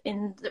end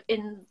in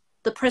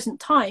the present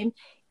time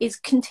is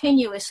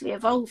continuously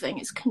evolving.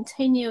 It's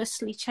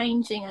continuously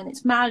changing, and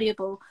it's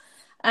malleable.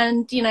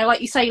 And, you know, like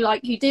you say,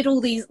 like you did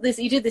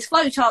you did this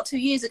flowchart 2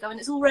 years ago, and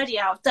it's already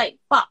out of date.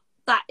 But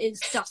that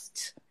is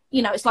just,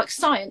 you know, it's like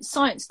science.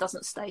 Science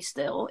doesn't stay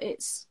still.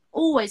 It's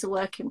always a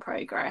work in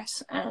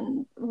progress,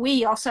 and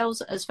we ourselves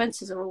as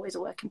fencers are always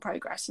a work in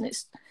progress.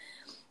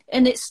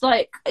 And it's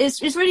like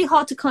it's really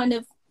hard to kind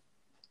of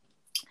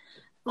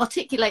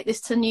articulate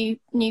this to new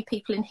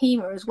people in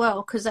HEMA as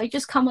well, because they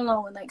just come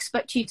along and they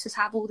expect you to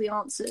have all the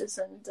answers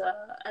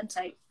and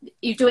say,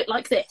 you do it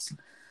like this.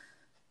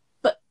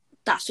 But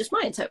that's just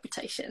my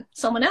interpretation.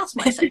 Someone else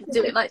might say,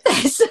 do it like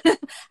this.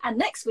 And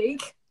next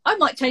week I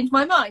might change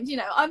my mind. You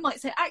know, I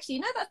might say, actually,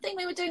 you know, that thing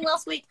we were doing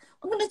last week,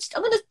 I'm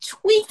gonna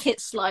tweak it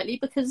slightly,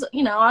 because,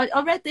 you know,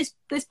 I read this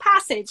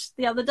passage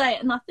the other day,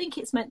 and I think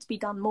it's meant to be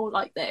done more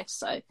like this.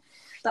 So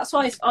that's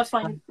why I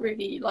find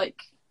really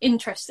like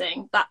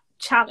interesting that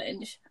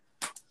challenge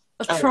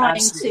of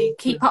trying to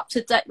keep up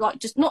to date, like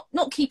just not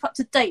keep up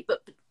to date,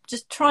 but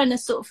just trying to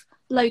sort of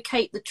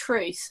locate the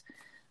truth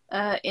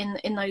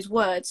in those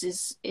words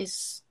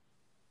is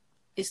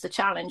the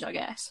challenge, I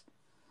guess.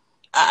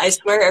 I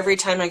swear every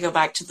time I go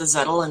back to the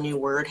Zettel, a new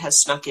word has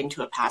snuck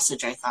into a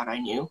passage I thought I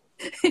knew.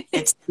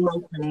 It's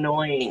most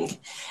annoying.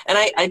 And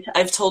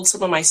I've told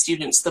some of my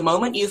students, the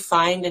moment you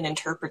find an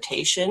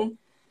interpretation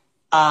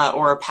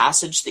or a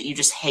passage that you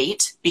just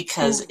hate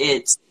because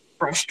it's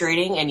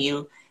frustrating and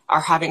you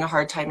are having a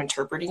hard time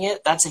interpreting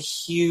it, that's a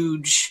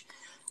huge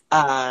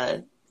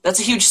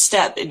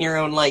step in your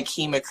own like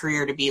HEMA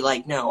career, to be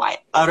like, no, I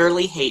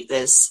utterly hate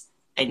this.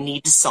 I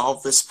need to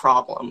solve this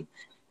problem.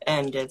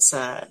 And it's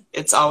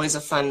always a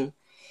fun,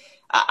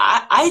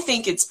 I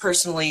think it's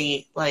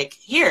personally like,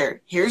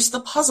 here's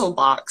the puzzle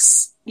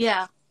box.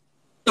 Yeah.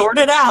 Sort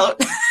it out.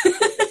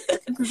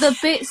 The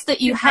bits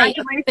that you hate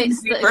are the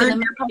bits that are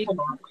going to make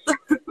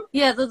you,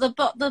 yeah,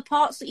 the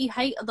parts that you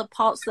hate are the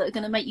parts that are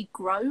going to make you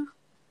grow,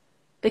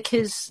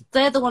 because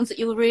they're the ones that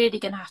you're really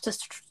going to have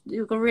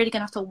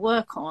to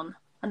work on,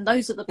 and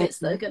those are the bits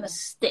that are going to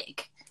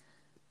stick.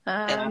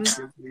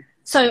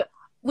 So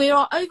we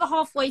are over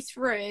halfway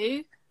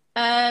through.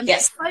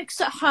 Yes.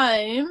 Folks at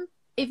home,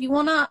 if you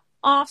want to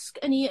ask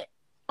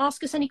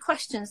us any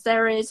questions,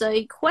 there is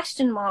a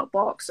question mark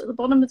box at the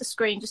bottom of the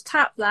screen. Just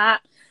tap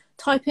that,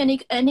 type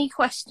any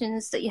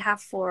questions that you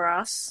have for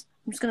us.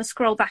 I'm just going to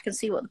scroll back and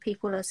see what the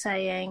people are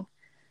saying,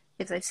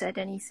 if they've said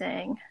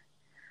anything.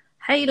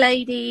 Hey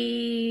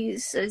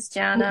ladies, says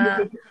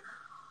Jana.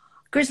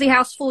 Grizzly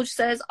House Forge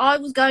says, I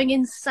was going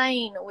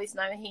insane with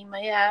no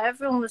HEMA. Yeah,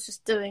 everyone was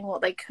just doing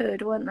what they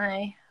could, weren't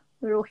they?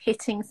 We were all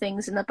hitting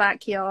things in the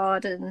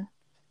backyard and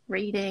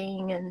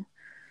reading and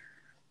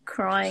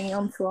crying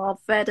onto our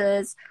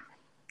feathers.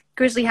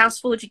 Grizzly House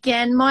Forge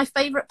again. My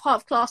favourite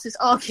part of class is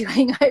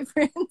arguing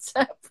over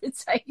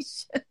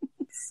interpretations.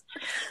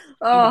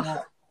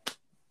 Oh.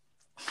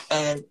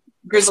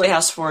 Grizzly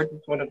House Forge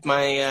is one of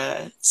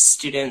my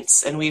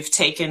students, and we've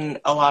taken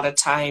a lot of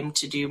time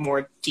to do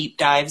more deep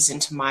dives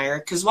into Meyer,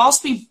 because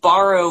whilst we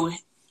borrow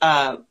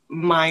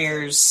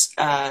Meyer's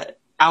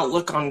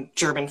outlook on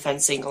German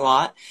fencing a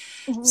lot,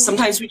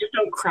 sometimes we just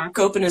don't crack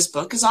open his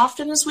book as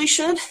often as we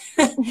should.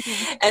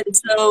 And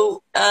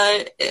so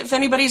if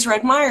anybody's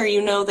read Meyer,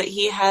 you know that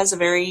he has a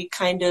very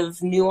kind of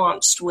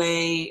nuanced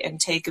way and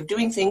take of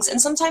doing things, and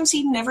sometimes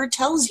he never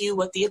tells you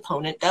what the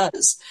opponent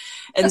does.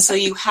 And so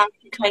you have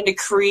to kind of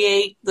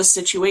create the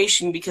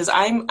situation, because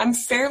I'm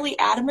fairly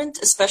adamant,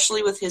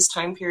 especially with his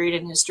time period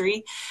in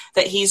history,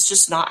 that he's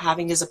just not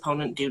having his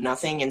opponent do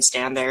nothing and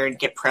stand there and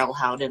get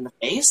Prellhout in the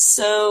face.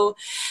 So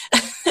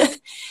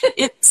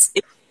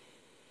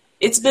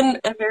it's been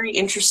a very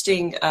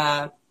interesting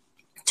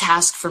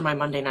task for my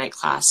Monday night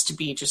class to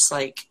be just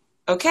like,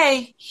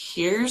 okay,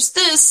 here's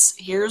this.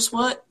 Here's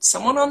what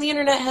someone on the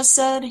internet has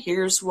said.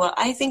 Here's what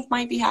I think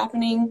might be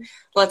happening.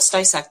 Let's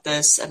dissect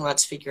this and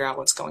let's figure out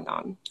what's going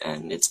on.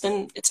 And it's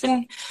been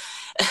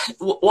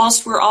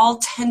whilst we're all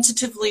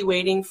tentatively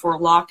waiting for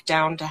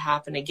lockdown to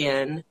happen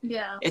again,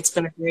 yeah, it's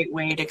been a great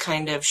way to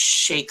kind of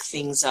shake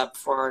things up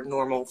for our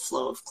normal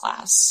flow of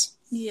class.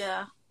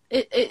 Yeah.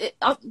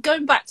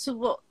 Going back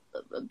to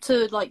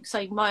like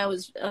saying Maya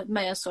was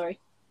Maya.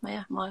 We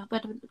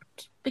had a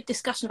big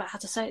discussion about how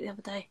to say it the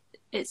other day.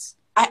 It's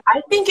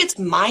I think it's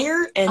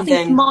Meyer, and I think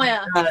then it's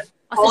Meyer. I think,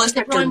 does it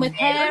Hector rhyme with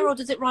Meyer? hair or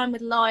does it rhyme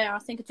with liar? I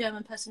think a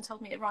German person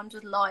told me it rhymes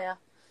with liar,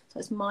 so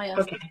it's Meyer.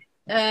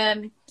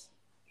 Okay.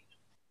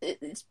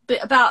 It's a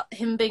bit about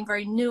him being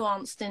very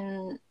nuanced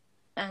and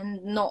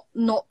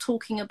not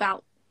talking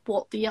about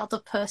what the other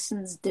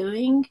person's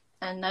doing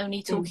and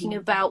only talking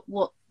about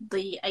what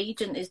the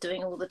agent is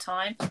doing all the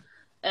time.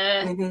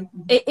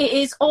 It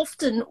is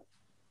often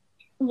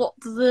what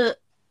the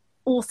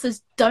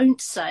authors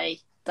don't say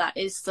that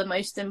is the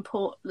most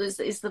important,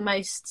 is the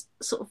most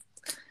sort of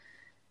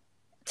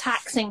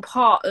taxing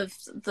part of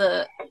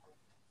the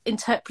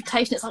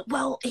interpretation. It's like,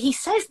 well, he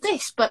says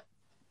this, but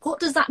what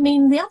does that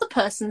mean the other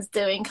person's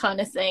doing, kind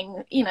of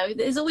thing. You know,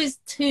 there's always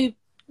two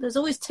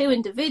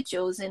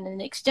individuals in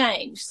an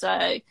exchange,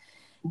 so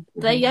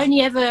they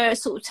only ever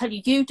sort of tell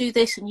you, you do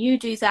this and you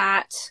do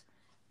that.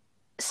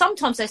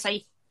 Sometimes they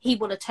say he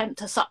will attempt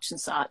to such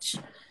and such.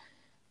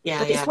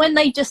 But it's when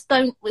they just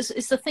don't,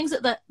 it's the things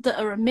that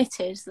are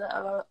omitted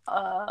that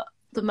are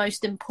the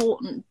most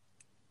important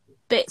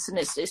bits, and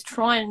it's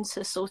trying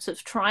to sort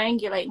of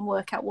triangulate and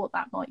work out what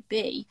that might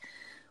be.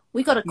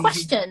 We got a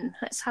question.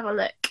 Let's have a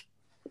look.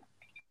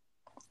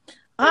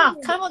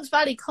 Comox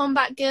Valley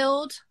Combat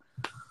Guild.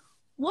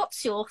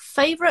 What's your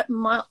favourite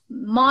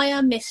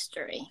Meyer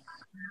mystery?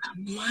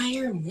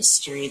 Meyer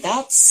mystery.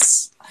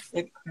 That's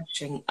a good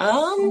question.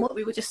 What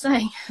we were just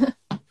saying.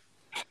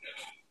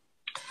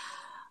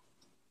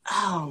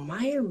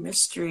 Meyer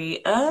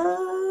mystery.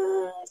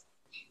 Now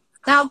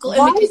I've got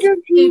images of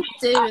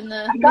Scooby-Doo in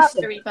the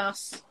mystery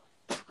bus.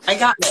 I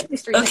got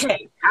it.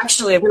 Okay,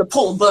 actually, I'm going to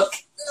pull a book.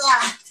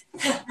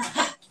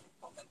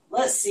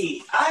 Let's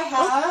see. I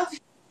have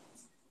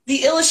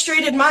the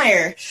Illustrated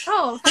Meyer.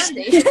 Oh,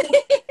 handy.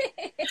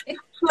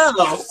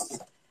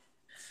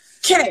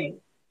 Okay.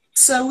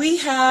 So we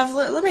have,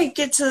 let me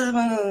get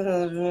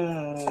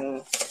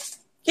to,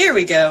 here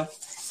we go.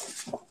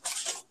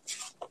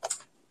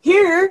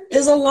 Here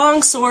is a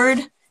longsword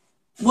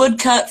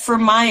woodcut for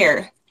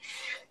Meyer.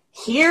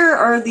 Here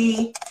are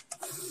the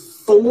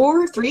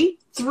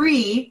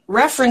three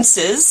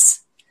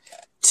references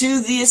to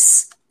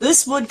this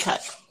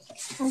woodcut.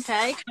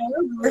 Okay.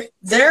 However,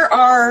 there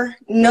are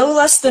no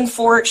less than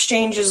 4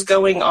 exchanges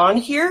going on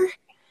here.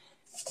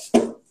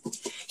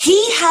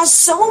 He has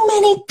so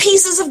many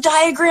pieces of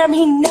diagram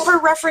he never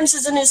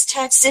references in his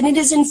text, and it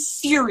is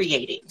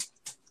infuriating.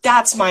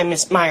 That's my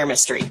Meyer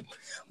mystery.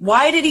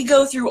 Why did he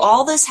go through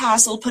all this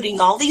hassle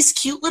putting all these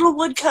cute little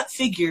woodcut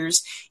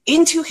figures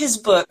into his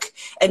book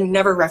and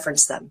never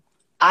reference them?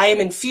 I am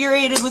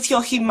infuriated with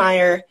Joachim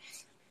Meyer.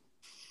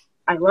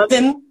 I love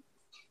him,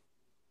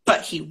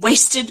 but he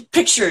wasted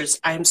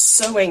pictures. I am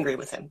so angry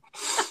with him.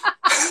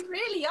 You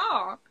really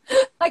are.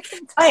 I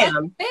can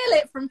feel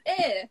it from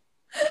here.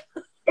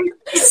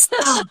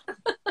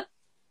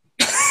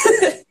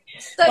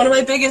 One of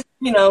my biggest,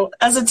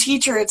 as a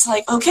teacher, it's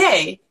like,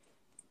 okay,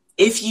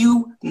 if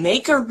you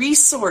make a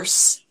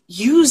resource,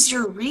 use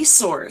your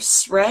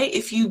resource, right?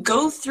 If you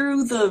go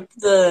through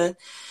the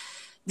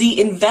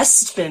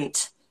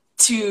investment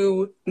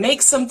to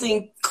make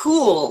something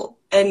cool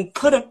and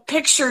put a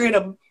picture in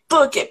a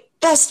book, it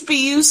best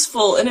be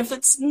useful. And if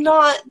it's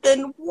not,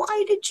 then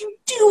why did you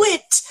do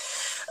it?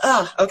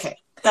 Okay.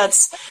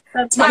 That's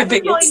my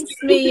biggest.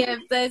 Reminds me of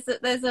there's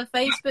a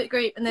Facebook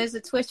group and there's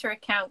a Twitter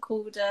account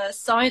called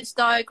Science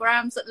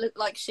Diagrams That Look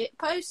Like Shit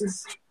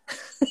Posts.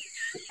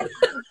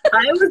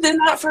 I was in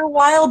that for a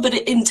while, but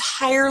it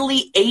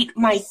entirely ate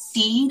my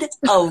feed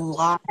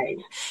alive.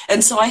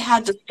 And so I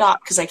had to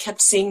stop because I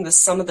kept seeing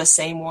some of the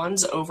same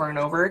ones over and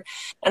over.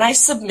 And I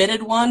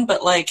submitted one,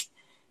 but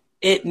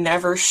it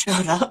never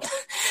showed up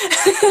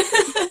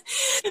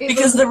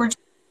because there were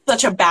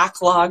such a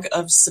backlog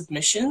of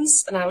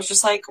submissions. And I was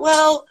just like,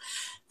 well,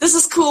 this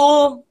is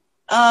cool,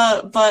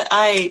 but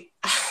I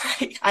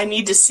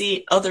need to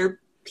see other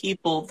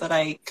people that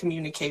I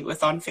communicate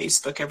with on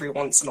Facebook every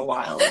once in a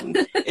while, and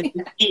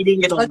it's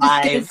eating it alive.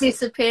 I'm just going to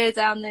disappear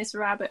down this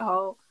rabbit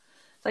hole.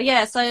 So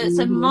yeah,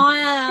 so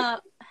Meyer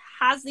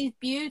has these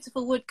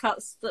beautiful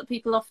woodcuts that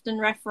people often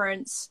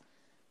reference,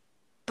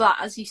 but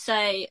as you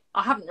say,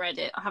 I haven't read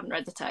it. I haven't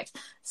read the text,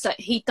 so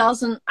he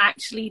doesn't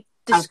actually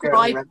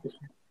describe.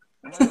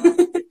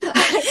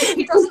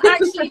 He doesn't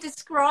actually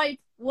describe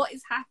what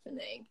is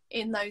happening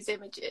in those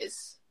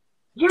images.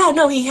 Yeah,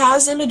 no, he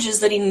has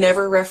images that he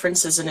never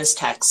references in his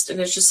text. And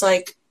it's just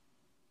like,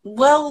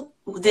 well,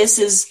 this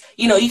is,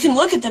 you can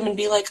look at them and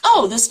be like,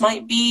 oh, this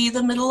might be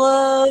the middle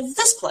of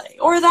this play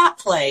or that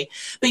play.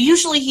 But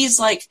usually he's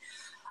like,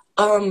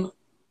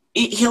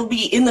 he'll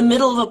be in the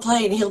middle of a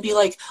play and he'll be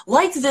like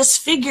this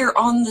figure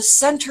on the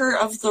center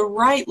of the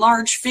right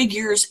large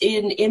figures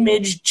in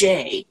image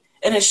J.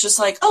 And it's just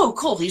like, oh,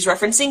 cool, he's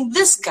referencing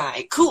this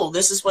guy. Cool,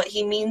 this is what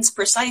he means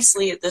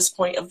precisely at this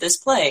point of this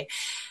play.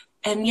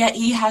 And yet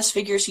he has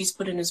figures he's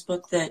put in his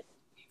book that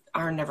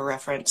are never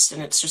referenced.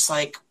 And it's just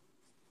like,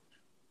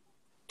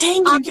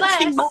 dang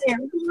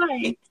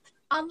you,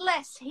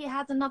 unless he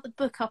had another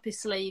book up his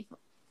sleeve.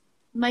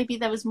 Maybe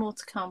there was more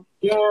to come.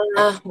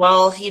 Yeah,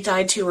 well, he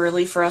died too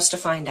early for us to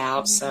find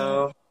out,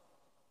 so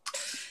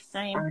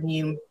Same. On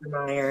you,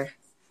 Mr. Meyer.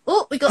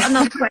 Oh, we got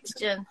another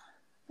question.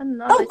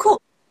 Oh,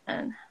 cool.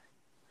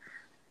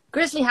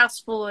 Grizzly House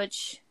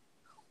Forge.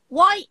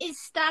 Why is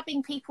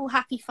stabbing people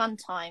happy fun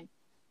time?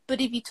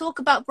 But if you talk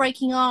about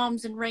breaking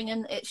arms and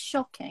ringing, it's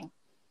shocking.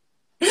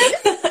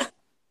 Is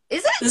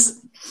it?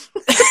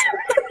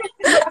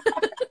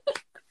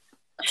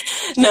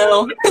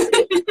 No.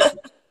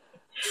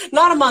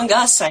 Not among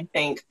us, I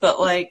think. But,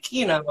 like,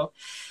 you know,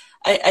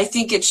 I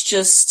think it's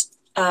just,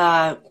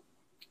 I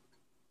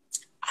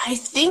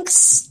think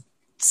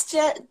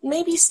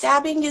maybe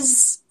stabbing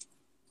is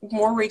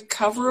more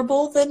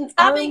recoverable than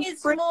stabbing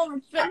is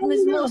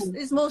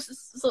more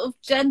sort of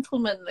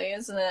gentlemanly,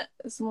 isn't it?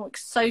 It's more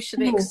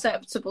socially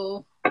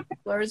acceptable.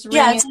 Whereas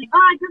ringing, it's like,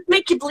 I just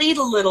make you bleed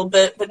a little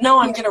bit, but no,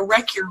 I'm going to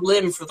wreck your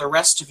limb for the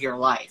rest of your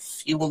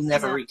life. You will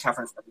never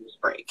recover from this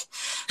break.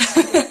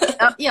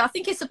 I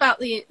think it's about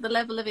the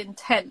level of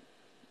intent.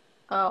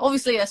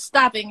 Obviously, a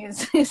stabbing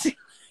is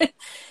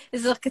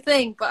like a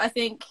thing, but I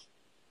think,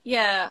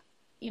 you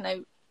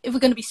know, if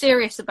we're going to be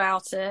serious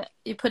about it,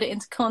 you put it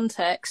into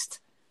context.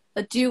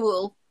 A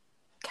duel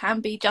can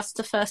be just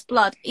to first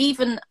blood,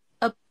 even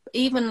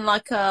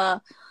like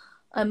a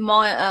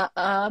Maya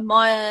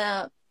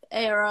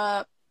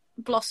era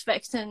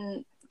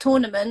Blossvexen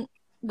tournament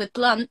with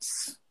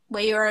blunts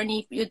where you're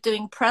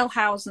doing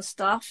Prellhouse and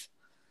stuff.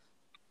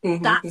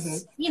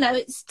 That's you know,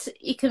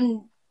 it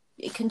can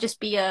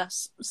just be a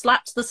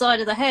slap to the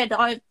side of the head,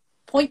 I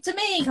point to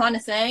me kind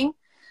of thing,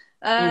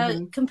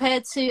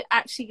 compared to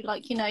actually,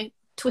 like, you know,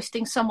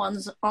 twisting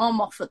someone's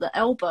arm off at the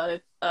elbow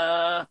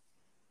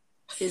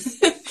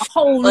is a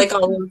whole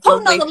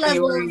nother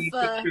level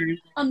of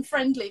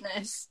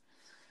unfriendliness.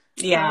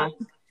 I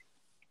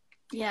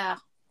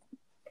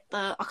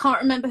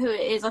can't remember who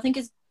it is. I think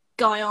it's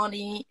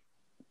Guyani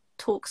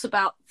talks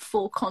about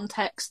 4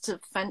 contexts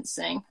of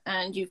fencing,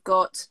 and you've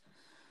got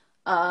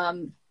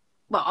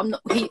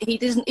he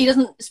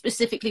doesn't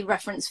specifically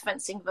reference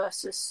fencing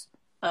versus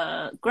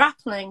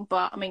grappling,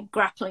 but I mean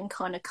grappling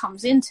kind of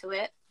comes into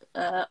it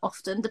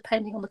often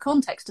depending on the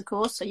context, of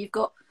course. So you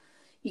got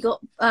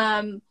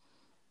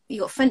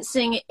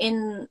fencing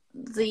in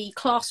the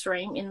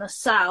classroom, in the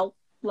salle,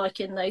 like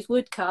in those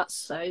woodcuts,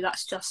 so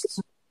that's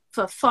just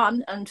for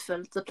fun and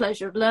for the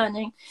pleasure of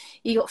learning.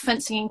 You got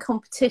fencing in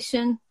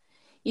competition,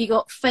 you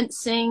got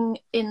fencing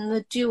in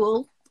the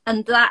duel,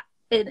 and that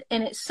in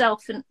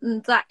itself, in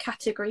that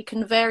category,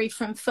 can vary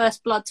from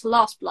first blood to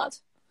last blood.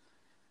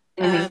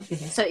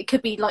 So it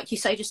could be, like you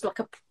say, just like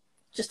a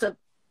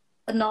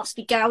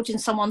nasty gouge in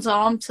someone's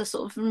arm to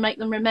sort of make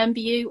them remember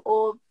you,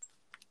 or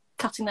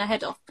cutting their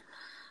head off.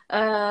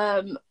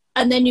 And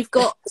then you've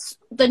got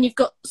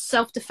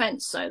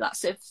self-defense. So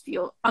that's if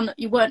you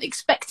weren't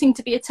expecting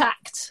to be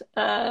attacked,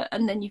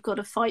 and then you've got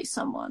to fight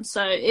someone.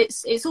 So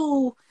it's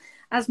all,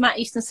 as Matt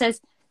Easton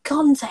says,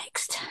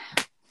 context.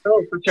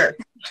 Oh, for sure.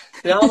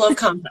 We all love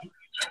context.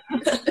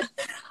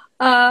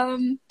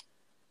 So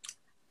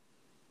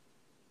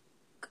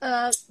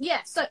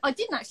I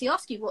didn't actually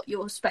ask you what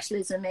your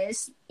specialism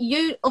is.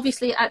 You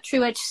obviously at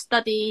True Edge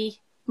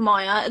study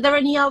Maya. Are there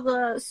any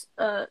others?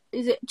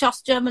 Is it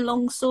just German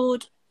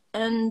longsword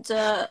and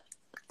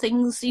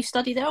things you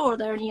study there, or are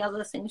there any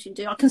other things you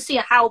do? I can see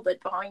a halberd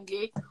behind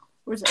you,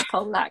 or is it a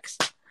poleaxe?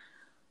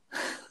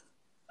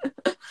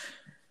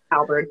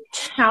 Halberd.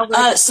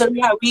 So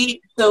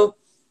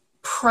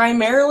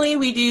primarily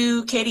we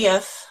do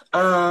KDF.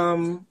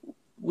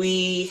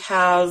 We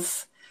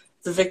have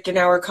the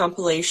Victor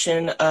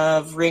compilation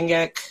of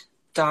Ringek,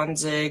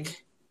 Danzig,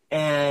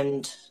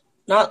 and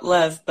not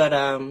Lev, but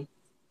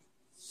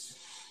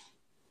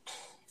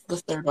the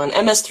third one,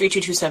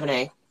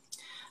 MS3227A.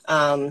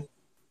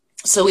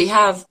 So we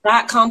have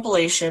that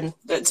compilation.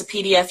 That's a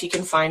PDF you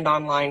can find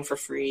online for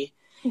free.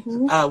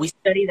 We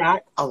study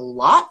that a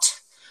lot.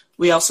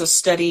 We also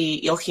study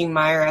Joachim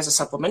Meyer as a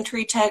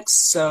supplementary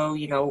text. So,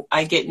 you know,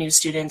 I get new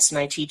students and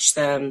I teach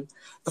them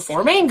the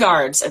 4 main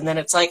guards. And then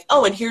it's like,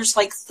 oh, and here's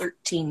like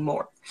 13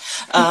 more.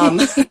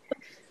 But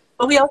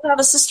we also have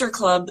a sister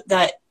club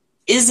that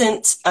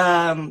isn't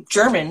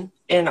German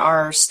in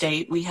our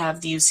state. We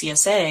have the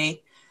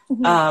UCSA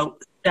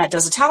that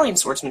does Italian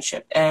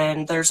swordsmanship.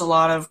 And there's a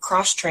lot of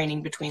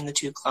cross-training between the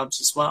 2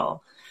 clubs as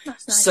well.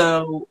 That's nice.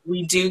 So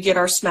we do get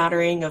our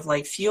smattering of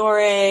like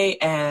Fiore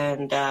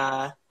and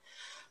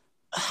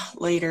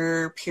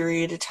later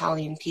period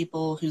Italian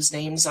people whose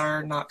names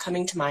are not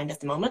coming to mind at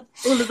the moment.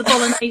 All of the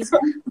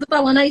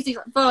Bolognese,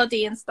 like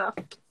Vardi and stuff.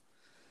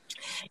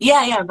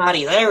 Yeah,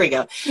 Vardi. There we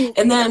go.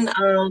 And then,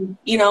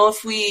 you know,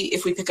 if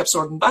we pick up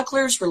sword and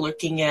bucklers, we're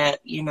looking at,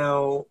 you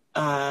know,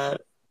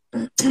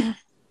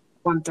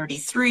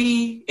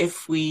 133.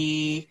 If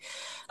we,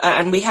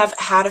 and we have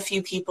had a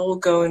few people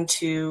go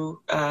into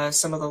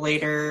some of the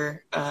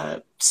later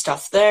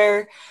stuff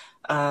there.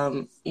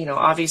 You know,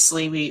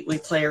 obviously we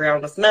play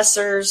around with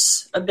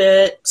messers a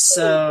bit.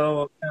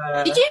 So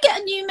did you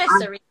get a new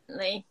messer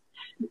recently?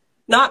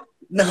 No,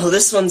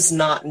 this one's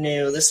not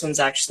new. This one's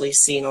actually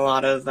seen a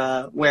lot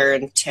of wear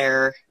and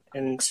tear.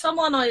 And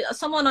someone I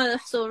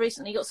saw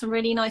recently got some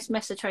really nice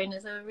messer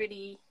trainers. They were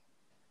really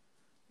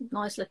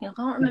nice looking. I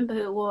can't remember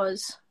who it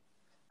was.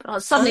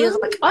 But suddenly I was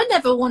like, I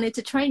never wanted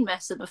to train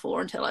Messer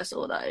before until I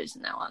saw those.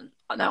 Now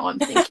I'm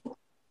thinking,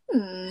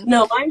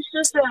 No, mine's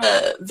just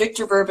a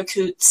Victor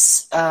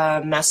Verbekoot's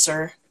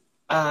Messer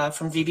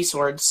from VB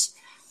Swords.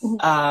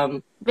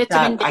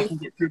 Vitamin D. I can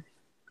get through.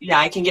 Yeah,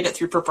 I can get it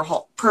through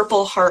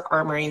Purple Heart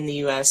Armory in the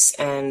U.S.,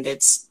 and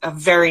it's a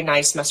very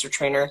nice Messer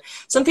trainer.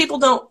 Some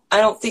people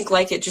I don't think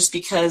like it just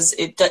because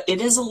it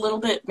is a little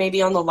bit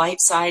maybe on the light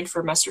side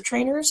for Messer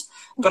trainers,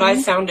 but I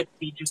found it to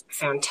be just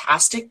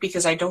fantastic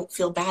because I don't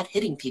feel bad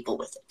hitting people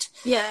with it.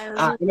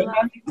 Yeah.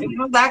 It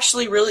was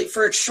actually really,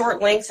 for its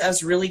short length,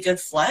 has really good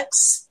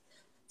flex.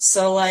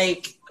 So,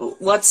 like,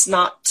 what's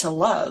not to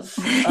love?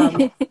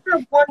 One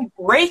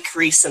break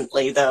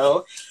recently,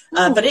 though,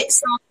 but it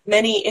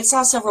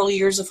saw several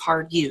years of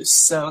hard use,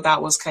 so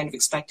that was kind of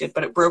expected.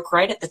 But it broke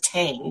right at the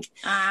tang,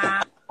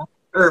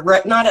 or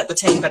right, not at the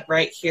tang, but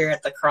right here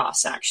at the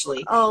cross,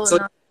 actually. Oh, so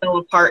it fell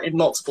apart in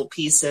multiple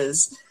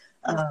pieces.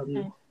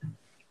 But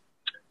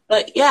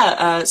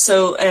yeah,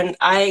 so and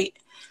I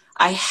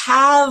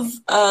have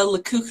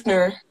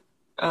LeCoucner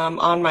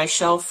on my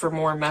shelf for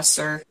more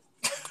Messer.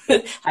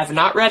 I have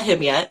not read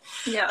him yet.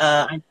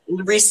 Yeah.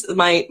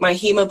 My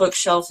HEMA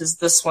bookshelf is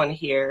this one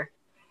here,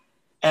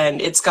 and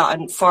it's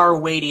gotten far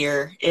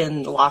weightier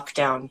in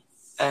lockdown,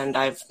 and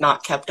I've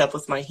not kept up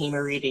with my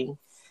HEMA reading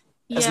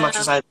as much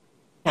as I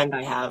pretend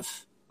I have.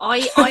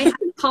 I had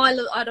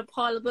a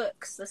pile of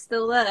books. They're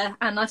still there,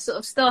 and I sort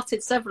of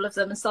started several of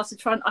them and started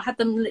trying. I had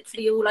them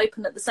literally all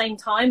open at the same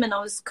time, and I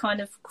was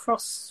kind of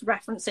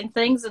cross-referencing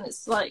things, and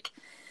it's like,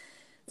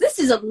 this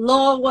is a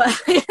long work.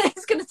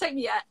 It's going to take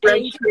me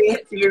Red Tree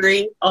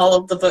Theory, all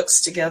of the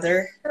books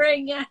together.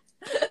 Yeah.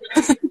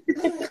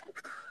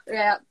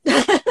 Yeah.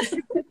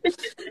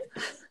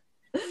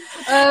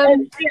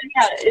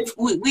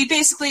 We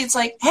basically, it's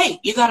like, hey,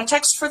 you got a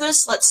text for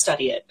this? Let's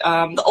study it.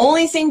 The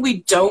only thing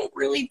we don't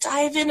really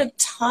dive in a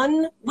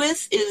ton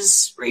with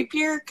is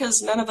rapier,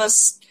 because none of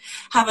us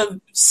have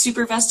a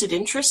super vested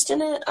interest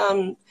in it.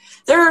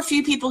 There are a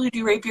few people who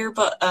do rapier,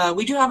 but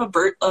we do have a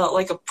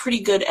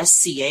pretty good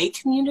SCA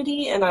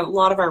community, and a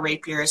lot of our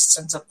rapierists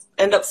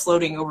end up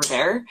floating over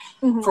there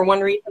for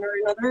one reason or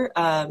another.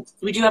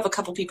 We do have a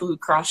couple people who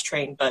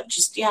cross-train, but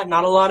just,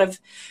 not a lot of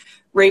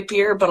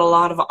rapier, but a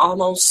lot of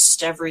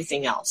almost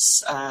everything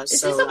else.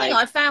 This is something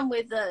I found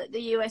with the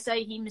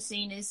USA HEMA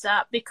scene, is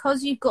that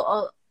because you've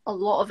got a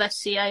lot of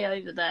SCA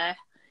over there,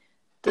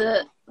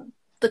 the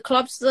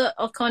clubs that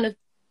are kind of,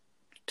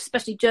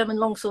 especially German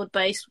longsword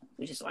based,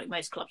 which is like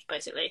most clubs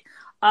basically,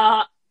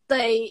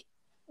 they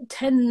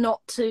tend not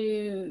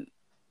to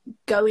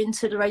go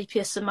into the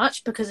rapier so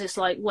much, because it's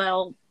like,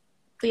 well,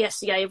 the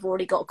SCA have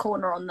already got a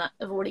corner on that,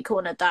 have already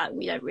cornered that.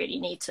 We don't really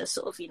need to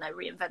sort of,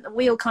 reinvent the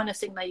wheel kind of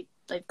thing.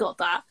 They've got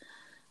that.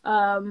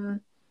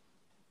 I'm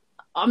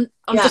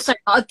just saying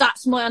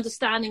that's my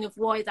understanding of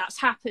why that's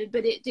happened,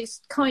 but it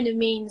just kind of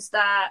means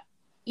that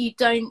you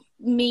don't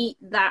meet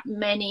that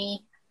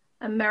many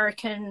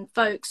American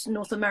folks,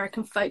 North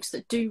American folks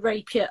that do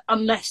rapier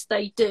unless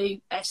they do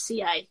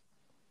SCA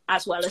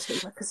as well as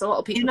HEMA, because a lot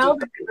of people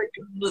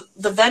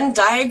the Venn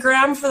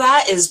diagram for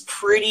that is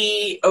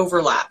pretty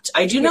overlapped.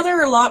 I do know there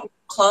are a lot of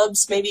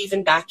clubs, maybe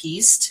even back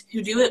east,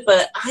 who do it,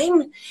 but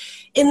I'm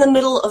in the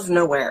middle of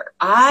nowhere.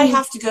 I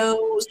have to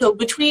go, so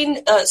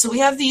we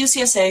have the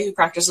UCSA who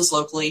practices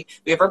locally,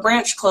 we have our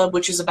branch club,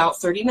 which is about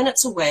 30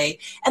 minutes away,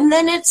 and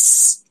then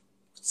it's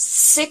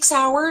 6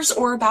 hours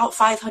or about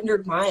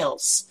 500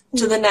 miles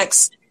to the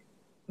next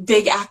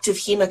big active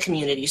HEMA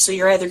community. So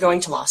you're either going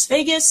to Las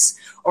Vegas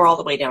or all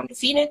the way down to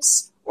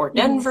Phoenix or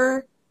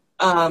Denver.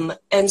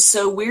 And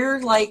so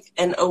we're like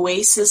an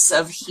oasis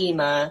of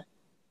HEMA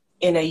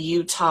in a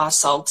Utah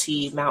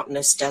salty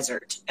mountainous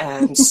desert.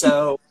 And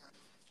so,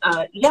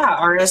 I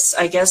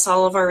guess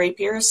all of our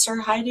rapierists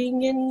are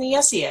hiding in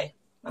the SEA.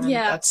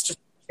 That's just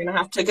going to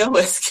have to go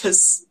with,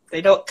 because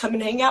they don't come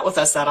and hang out with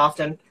us that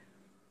often.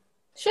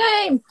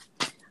 Shame.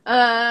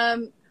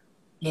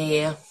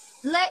 Yeah.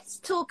 Let's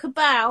talk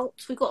about,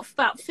 we've got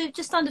about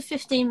just under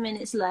 15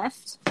 minutes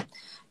left.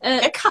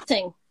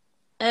 Cutting.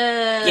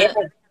 I've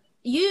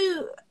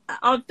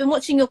been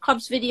watching your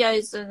club's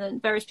videos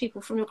and various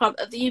people from your club.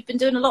 You've been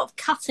doing a lot of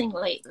cutting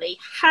lately.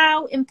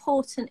 How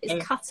important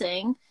is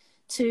cutting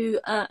to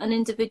an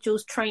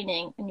individual's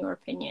training, in your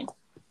opinion?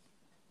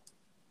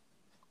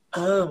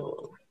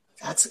 Oh,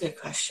 that's a good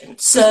question.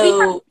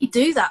 So we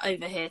do that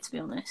over here, to be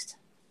honest.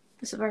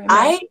 It's a very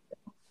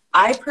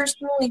I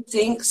personally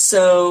think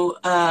so.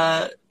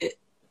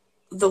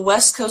 The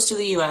west coast of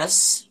the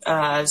U.S.,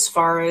 as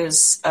far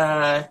as,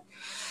 the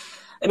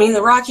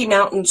Rocky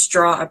Mountains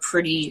draw a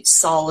pretty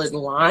solid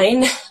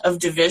line of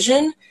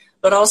division,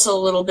 but also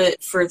a little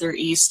bit further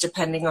east,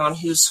 depending on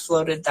who's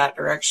floated that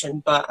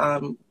direction.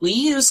 But we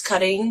use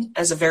cutting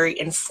as a very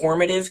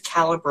informative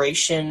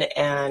calibration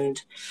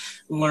and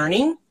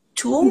learning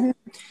tool.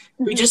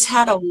 Mm-hmm. We just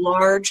had a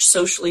large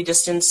socially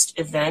distanced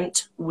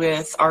event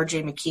with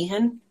RJ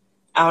McKeon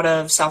out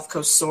of South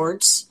Coast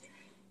Swords.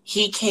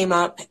 He came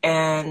up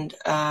and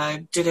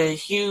did a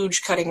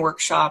huge cutting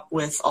workshop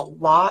with a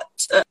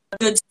lot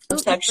good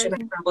section,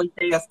 I'd probably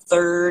say a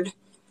third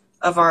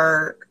of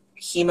our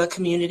HEMA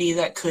community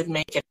that could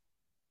make it.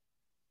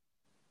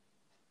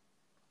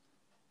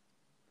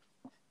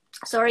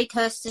 Sorry,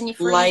 Kirsten, you're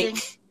freezing.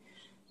 Like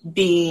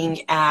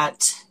being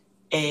at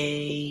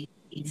a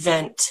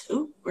event.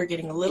 Ooh, we're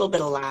getting a little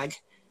bit of lag.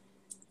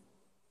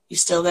 You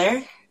still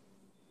there?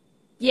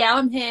 Yeah,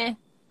 I'm here.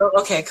 Oh,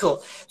 okay,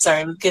 cool.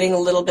 Sorry, I'm getting a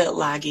little bit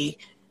laggy.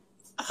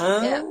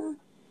 Yeah.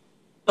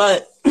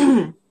 But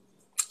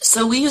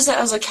so we use that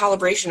as a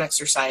calibration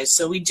exercise.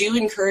 So we do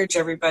encourage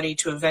everybody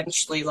to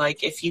eventually,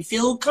 like, if you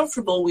feel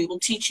comfortable, we will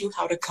teach you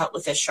how to cut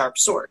with a sharp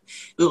sword.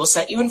 We will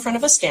set you in front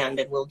of a stand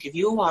and we'll give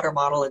you a water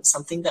bottle and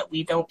something that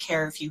we don't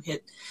care if you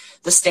hit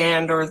the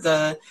stand or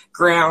the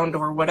ground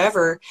or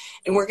whatever.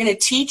 And we're going to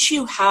teach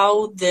you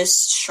how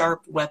this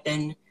sharp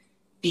weapon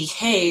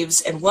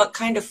behaves and what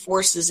kind of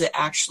forces it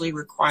actually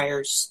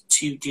requires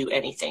to do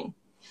anything.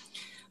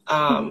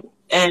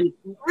 And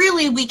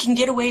really, we can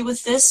get away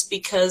with this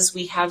because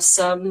we have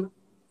some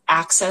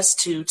access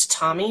to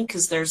tatami,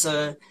 because there's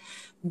a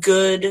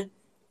good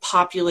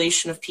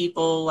population of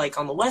people, like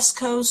on the West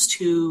Coast,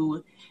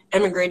 who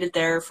emigrated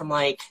there from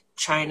like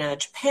China,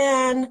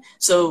 Japan.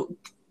 So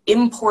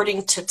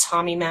importing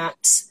tatami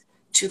mats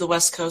to the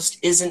West Coast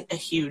isn't a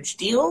huge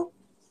deal.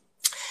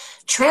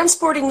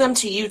 Transporting them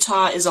to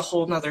Utah is a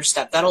whole nother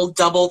step. That'll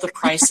double the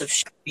price of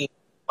shipping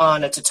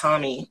on a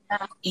tatami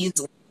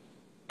easily.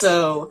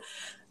 So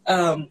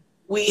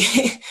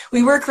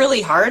we work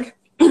really hard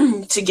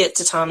to get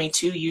tatami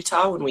to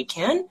Utah when we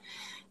can.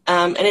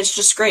 And it's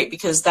just great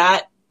because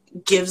that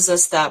gives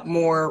us that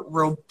more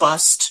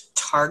robust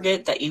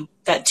target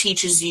that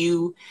teaches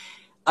you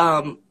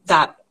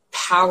that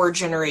power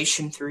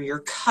generation through your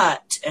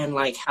cut and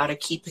like how to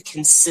keep a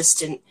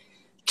consistent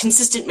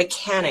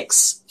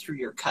mechanics through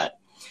your cut.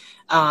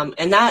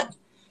 And that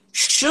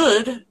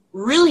should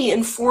really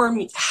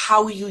inform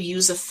how you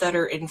use a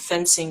fetter in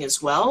fencing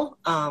as well.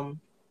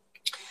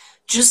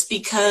 Just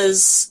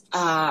because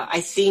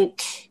I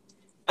think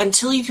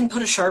until you can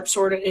put a sharp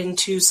sword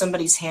into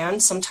somebody's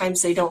hand,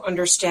 sometimes they don't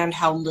understand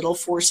how little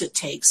force it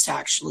takes to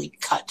actually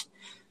cut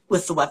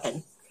with the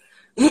weapon.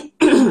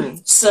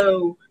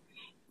 So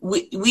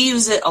we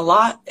use it a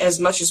lot, as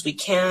much as we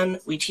can.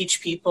 We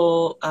teach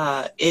people.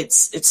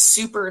 It's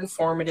super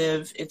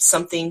informative. It's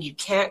something you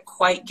can't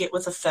quite get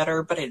with a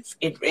fetter, but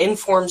it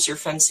informs your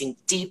fencing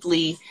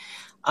deeply.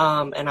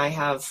 And I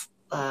have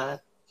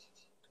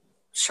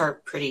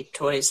sharp, pretty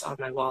toys on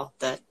my wall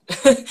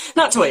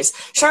not toys,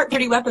 sharp,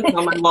 pretty weapons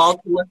on my wall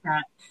to look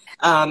at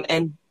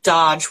and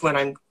dodge when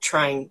I'm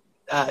trying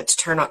to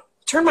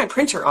turn my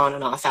printer on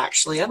and off,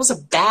 actually. That was a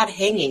bad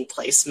hanging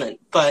placement,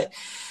 but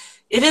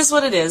it is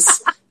what it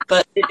is.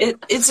 But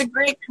it's a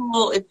great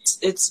tool.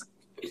 It's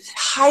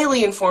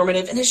highly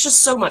informative, and it's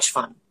just so much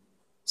fun.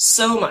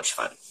 So much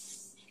fun.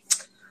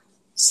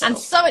 And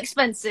so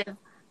expensive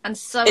and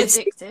so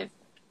addictive.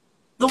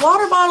 The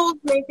water bottles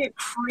make it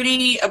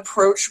pretty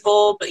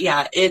approachable, but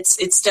yeah,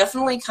 it's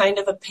definitely kind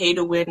of a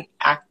pay-to-win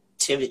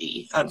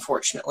activity,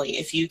 unfortunately.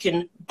 If you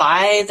can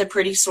buy the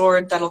pretty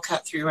sword that'll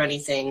cut through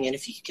anything, and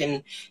if you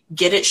can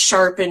get it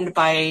sharpened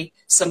by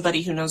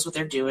somebody who knows what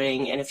they're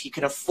doing, and if you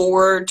can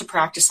afford to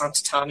practice on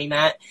tatami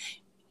mat,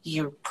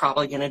 you're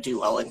probably going to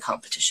do well in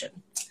competition.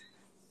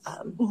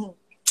 Yeah.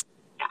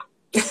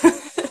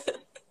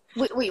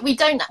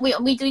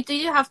 We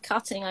do have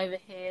cutting over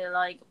here,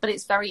 but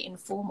it's very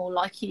informal,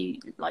 like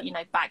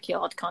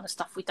backyard kind of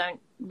stuff. We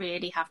don't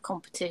really have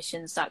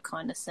competitions, that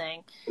kind of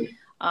thing.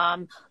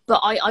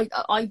 But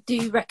I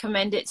do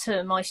recommend it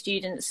to my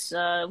students.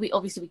 We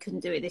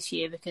couldn't do it this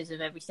year because of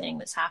everything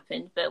that's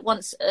happened, but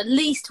at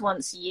least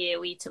once a year,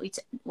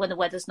 when the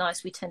weather's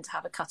nice, we tend to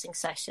have a cutting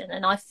session.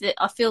 And I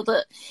feel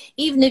that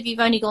even if you've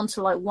only gone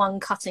to like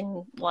one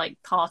cutting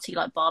party,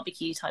 like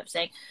barbecue type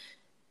thing,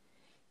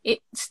 it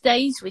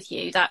stays with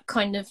you. That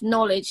kind of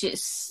knowledge,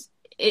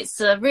 it's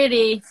a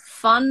really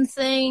fun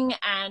thing,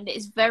 and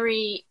it's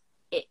that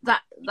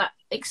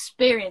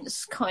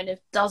experience kind of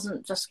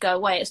doesn't just go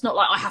away. It's not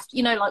like I have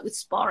to, like with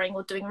sparring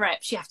or doing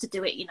reps, you have to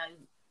do it,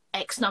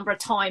 X number of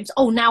times.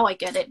 Oh, now I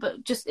get it. But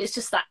it's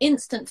just that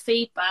instant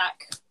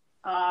feedback.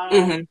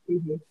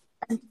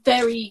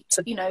 Very,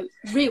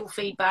 real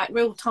feedback,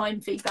 real time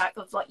feedback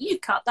of like, you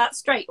cut that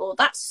straight, or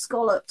that's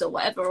scalloped, or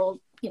whatever, or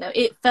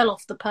it fell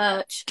off the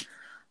perch.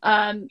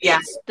 The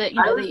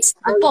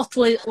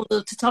bottle or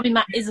the tatami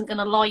mat isn't going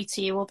to lie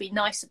to you or be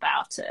nice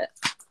about it.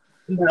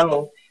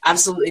 No,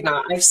 absolutely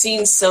not. I've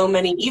seen so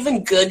many,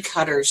 even good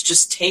cutters,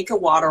 just take a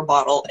water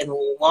bottle and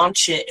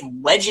launch it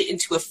and wedge it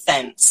into a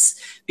fence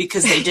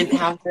because they didn't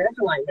have their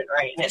alignment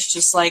right. And it's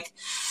just like,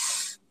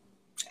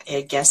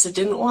 I guess it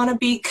didn't want to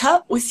be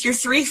cut with your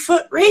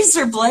 3-foot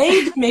razor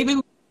blade.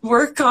 Maybe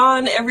work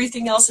on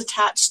everything else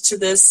attached to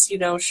this,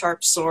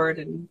 sharp sword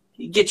and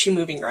get you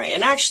moving right.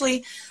 And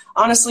actually,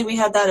 honestly, we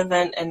had that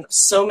event, and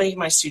so many of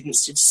my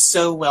students did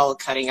so well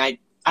cutting. I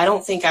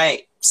don't think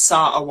I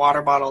saw a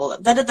water bottle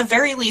that at the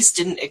very least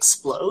didn't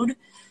explode.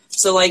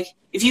 So,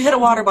 if you hit a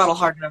water bottle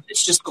hard enough,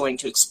 it's just going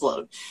to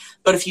explode.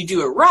 But if you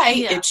do it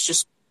right, it's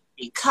just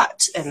be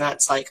cut. And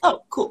that's like,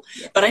 oh, cool.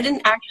 Yeah. But I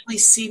didn't actually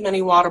see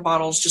many water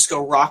bottles just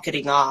go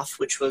rocketing off,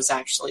 which was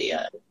actually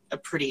a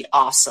pretty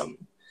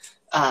awesome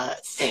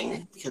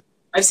thing. Because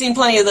I've seen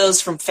plenty of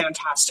those from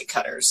fantastic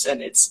cutters,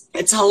 and it's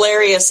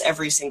hilarious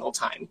every single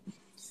time.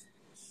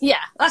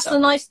 Yeah, that's the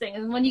nice thing.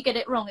 And when you get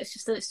it wrong, it's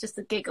just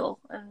a giggle,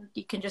 and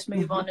you can just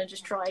move on and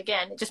just try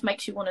again. It just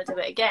makes you want to do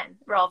it again,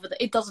 rather than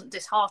it doesn't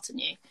dishearten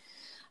you.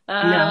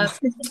 No.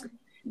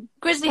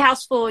 Grizzly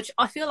House Forge,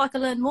 I feel like I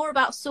learned more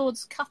about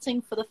swords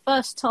cutting for the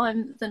first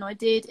time than I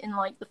did in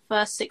like the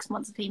first 6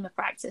 months of HEMA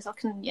practice. I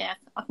can get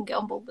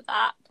on board with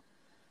that.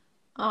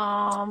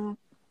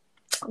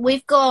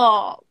 We've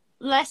got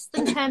less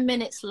than 10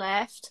 minutes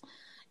left.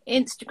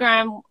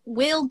 Instagram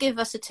will give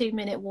us a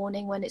 2-minute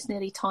warning when it's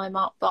nearly time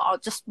up, but I'll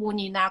just warn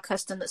you now,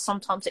 Kirsten, that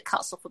sometimes it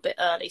cuts off a bit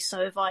early.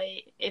 So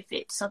if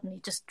it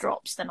suddenly just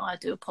drops, then I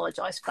do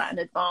apologise for that in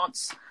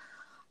advance.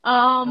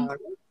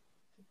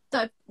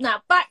 So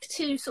now back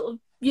to sort of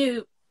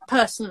you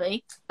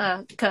personally,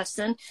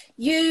 Kirsten.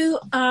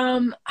 You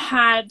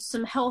had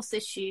some health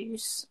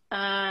issues.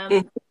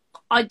 I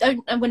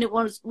don't know when it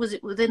was. Was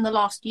it within the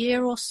last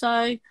year or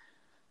so?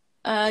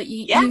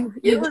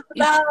 It was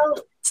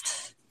about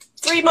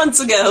 3 months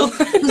ago.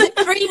 Was it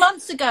 3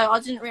 months ago? I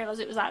didn't realise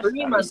it was that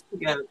 3 months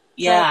ago.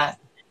 Yeah. So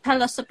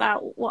tell us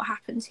about what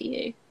happened to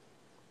you.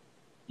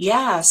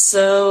 Yeah.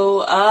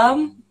 So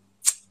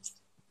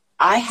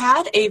I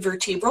had a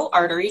vertebral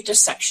artery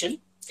dissection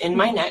in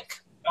my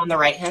neck on the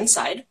right-hand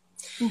side.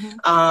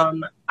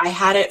 I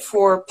had it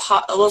for,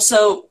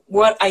 so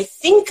what I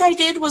think I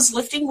did was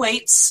lifting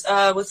weights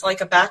with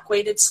like a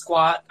back-weighted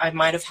squat. I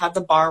might have had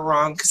the bar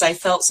wrong because I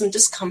felt some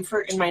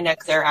discomfort in my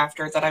neck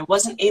thereafter that I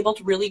wasn't able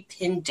to really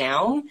pin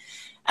down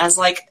as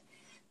like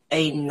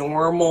a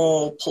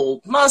normal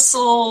pulled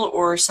muscle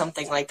or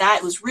something like that.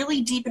 It was really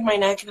deep in my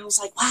neck, and I was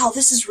like, wow,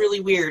 this is really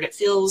weird. It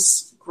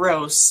feels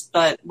gross,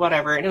 but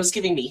whatever. And it was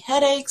giving me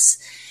headaches.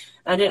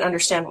 I didn't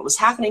understand what was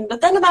happening.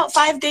 But then about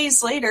 5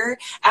 days later,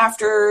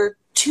 after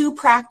 2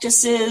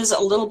 practices,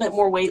 a little bit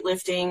more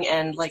weightlifting,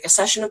 and like a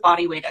session of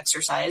body weight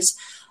exercise,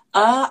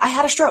 I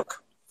had a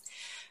stroke.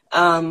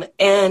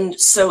 And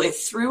so it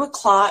threw a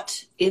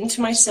clot into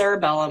my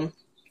cerebellum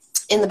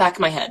in the back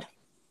of my head.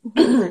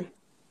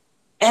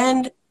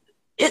 And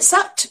it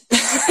sucked.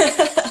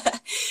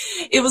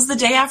 It was the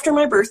day after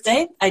my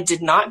birthday. I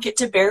did not get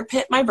to bear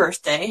pit my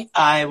birthday.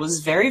 I was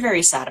very,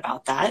 very sad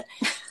about that.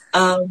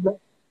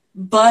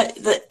 But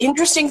the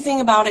interesting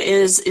thing about it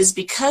is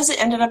because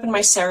it ended up in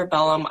my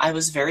cerebellum, I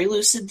was very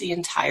lucid the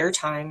entire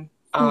time.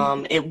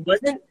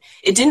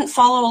 It didn't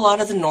follow a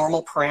lot of the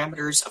normal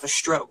parameters of a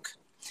stroke.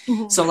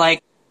 So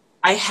like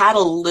I had a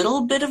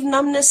little bit of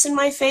numbness in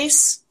my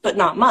face, but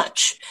not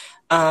much.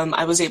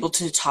 I was able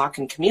to talk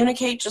and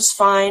communicate just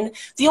fine.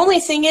 The only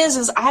thing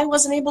is I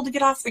wasn't able to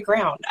get off the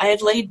ground. I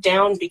had laid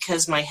down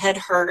because my head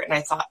hurt, and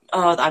I thought,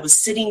 oh, I was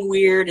sitting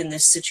weird and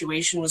this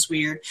situation was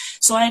weird.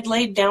 So I had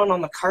laid down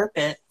on the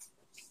carpet,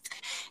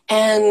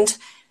 and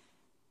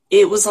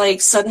it was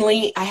like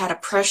suddenly I had a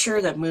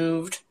pressure that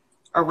moved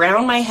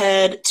around my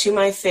head to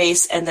my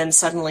face, and then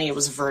suddenly it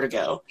was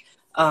vertigo.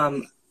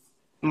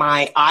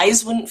 My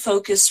eyes wouldn't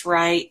focus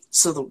right,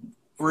 so the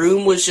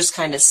room was just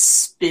kind of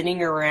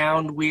spinning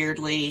around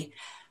weirdly.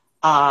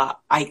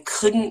 I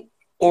couldn't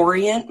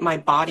orient my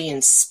body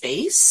in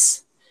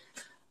space.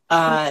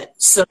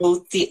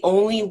 So the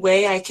only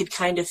way I could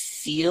kind of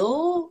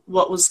feel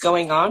what was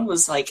going on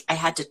was like I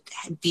had to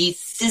be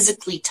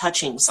physically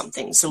touching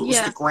something. So it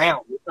was the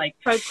ground. Like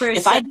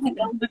if I didn't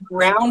know the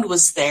ground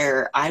was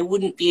there, I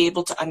wouldn't be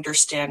able to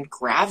understand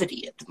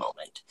gravity at the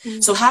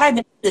moment. So had I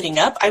been sitting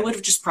up, I would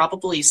have just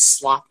probably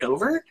slopped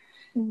over.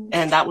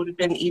 And that would have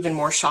been even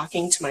more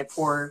shocking to my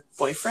poor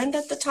boyfriend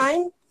at the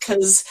time,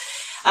 because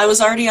I was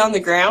already on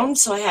the ground.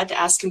 So I had to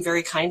ask him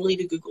very kindly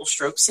to Google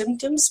stroke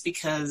symptoms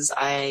because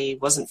I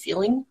wasn't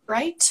feeling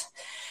right.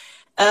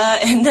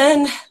 And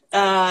then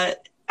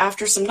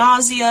after some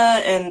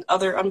nausea and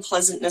other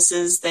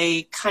unpleasantnesses,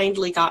 they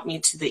kindly got me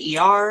to the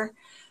ER,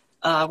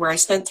 where I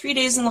spent 3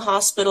 days in the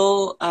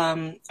hospital.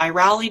 I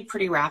rallied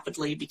pretty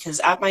rapidly because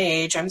at my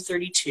age, I'm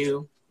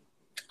 32.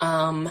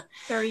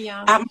 Very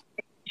young.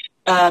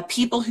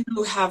 People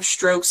who have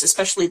strokes,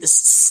 especially this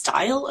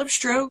style of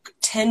stroke,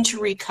 tend to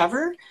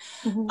recover,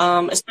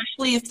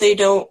 especially if they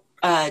don't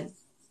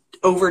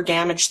over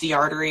damage the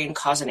artery and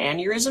cause an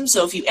aneurysm.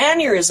 So if you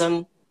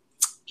aneurysm,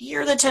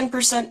 you're the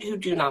 10% who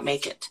do not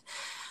make it.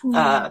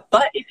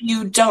 But if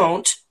you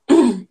don't,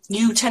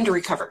 you tend to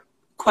recover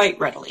quite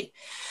readily.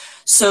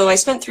 So I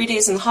spent 3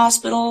 days in the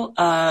hospital.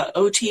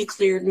 OT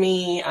cleared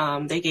me.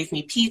 They gave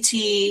me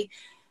PT,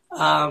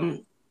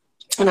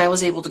 and I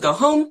was able to go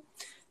home.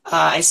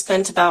 I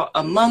spent about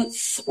a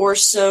month or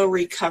so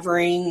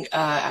recovering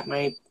at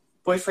my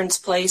boyfriend's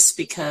place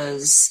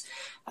because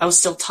I was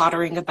still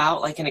tottering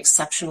about like an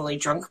exceptionally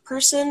drunk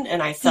person,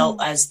 and I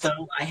felt as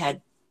though I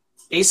had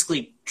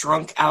basically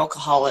drunk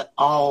alcohol at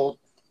all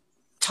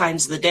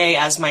times of the day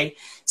as my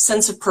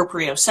sense of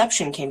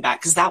proprioception came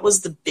back, because that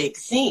was the big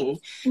thing,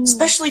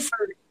 especially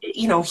for,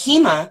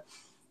 HEMA.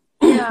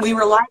 We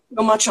rely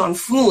so much on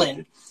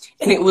Foulin.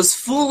 and it was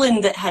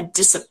Foolin that had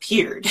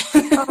disappeared.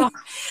 Oh,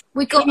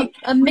 we got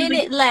a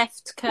minute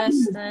left,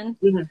 Kirsten.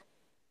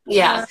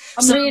 Yeah.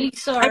 I'm really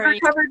sorry.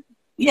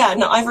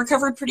 I've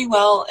recovered pretty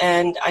well,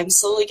 and I'm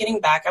slowly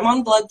getting back. I'm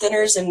on blood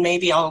thinners, and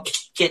maybe I'll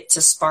get to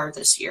spar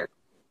this year.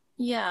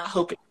 Yeah.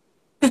 Hoping.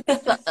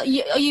 But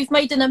you've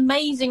made an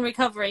amazing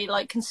recovery,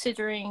 like,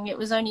 considering it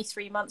was only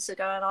 3 months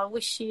ago, and I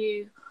wish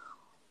you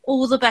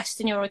all the best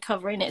in your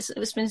recovery. And it's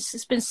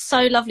been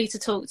so lovely to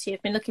talk to you.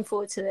 I've been looking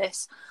forward to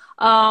this.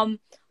 I'll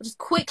just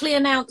quickly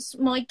announce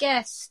my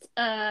guest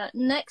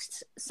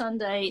next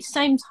Sunday,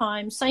 same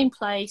time, same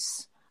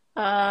place,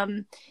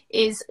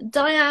 is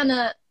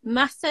Diana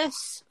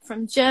Mathis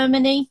from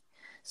Germany.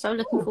 So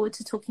looking forward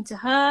to talking to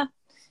her.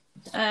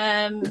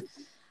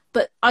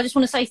 But I just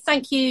want to say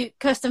thank you,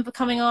 Kirsten, for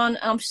coming on.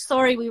 I'm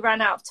sorry we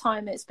ran out of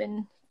time. It's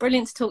been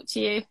brilliant to talk to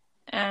you,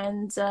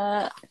 and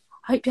I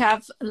hope you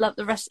have a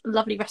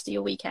lovely rest of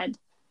your weekend.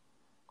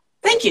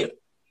 Thank you.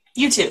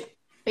 You too.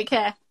 Take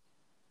care.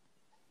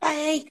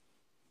 Bye.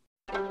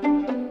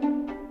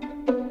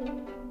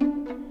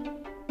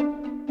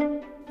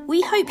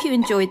 We hope you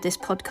enjoyed this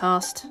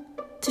podcast.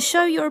 To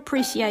show your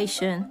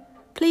appreciation,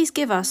 please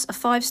give us a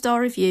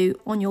 5-star review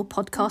on your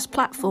podcast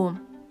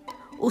platform,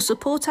 or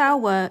support our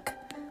work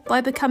by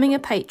becoming a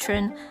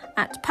patron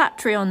at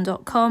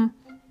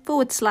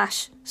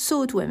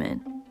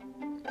patreon.com/swordwomen.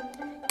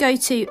 Go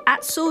to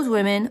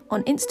 @swordwomen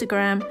on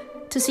Instagram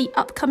to see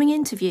upcoming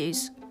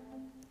interviews,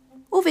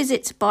 or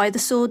visit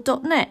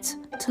bythesword.net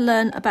to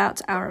learn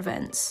about our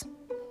events,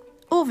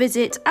 or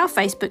visit our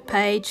Facebook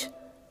page,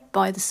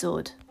 By the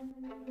Sword.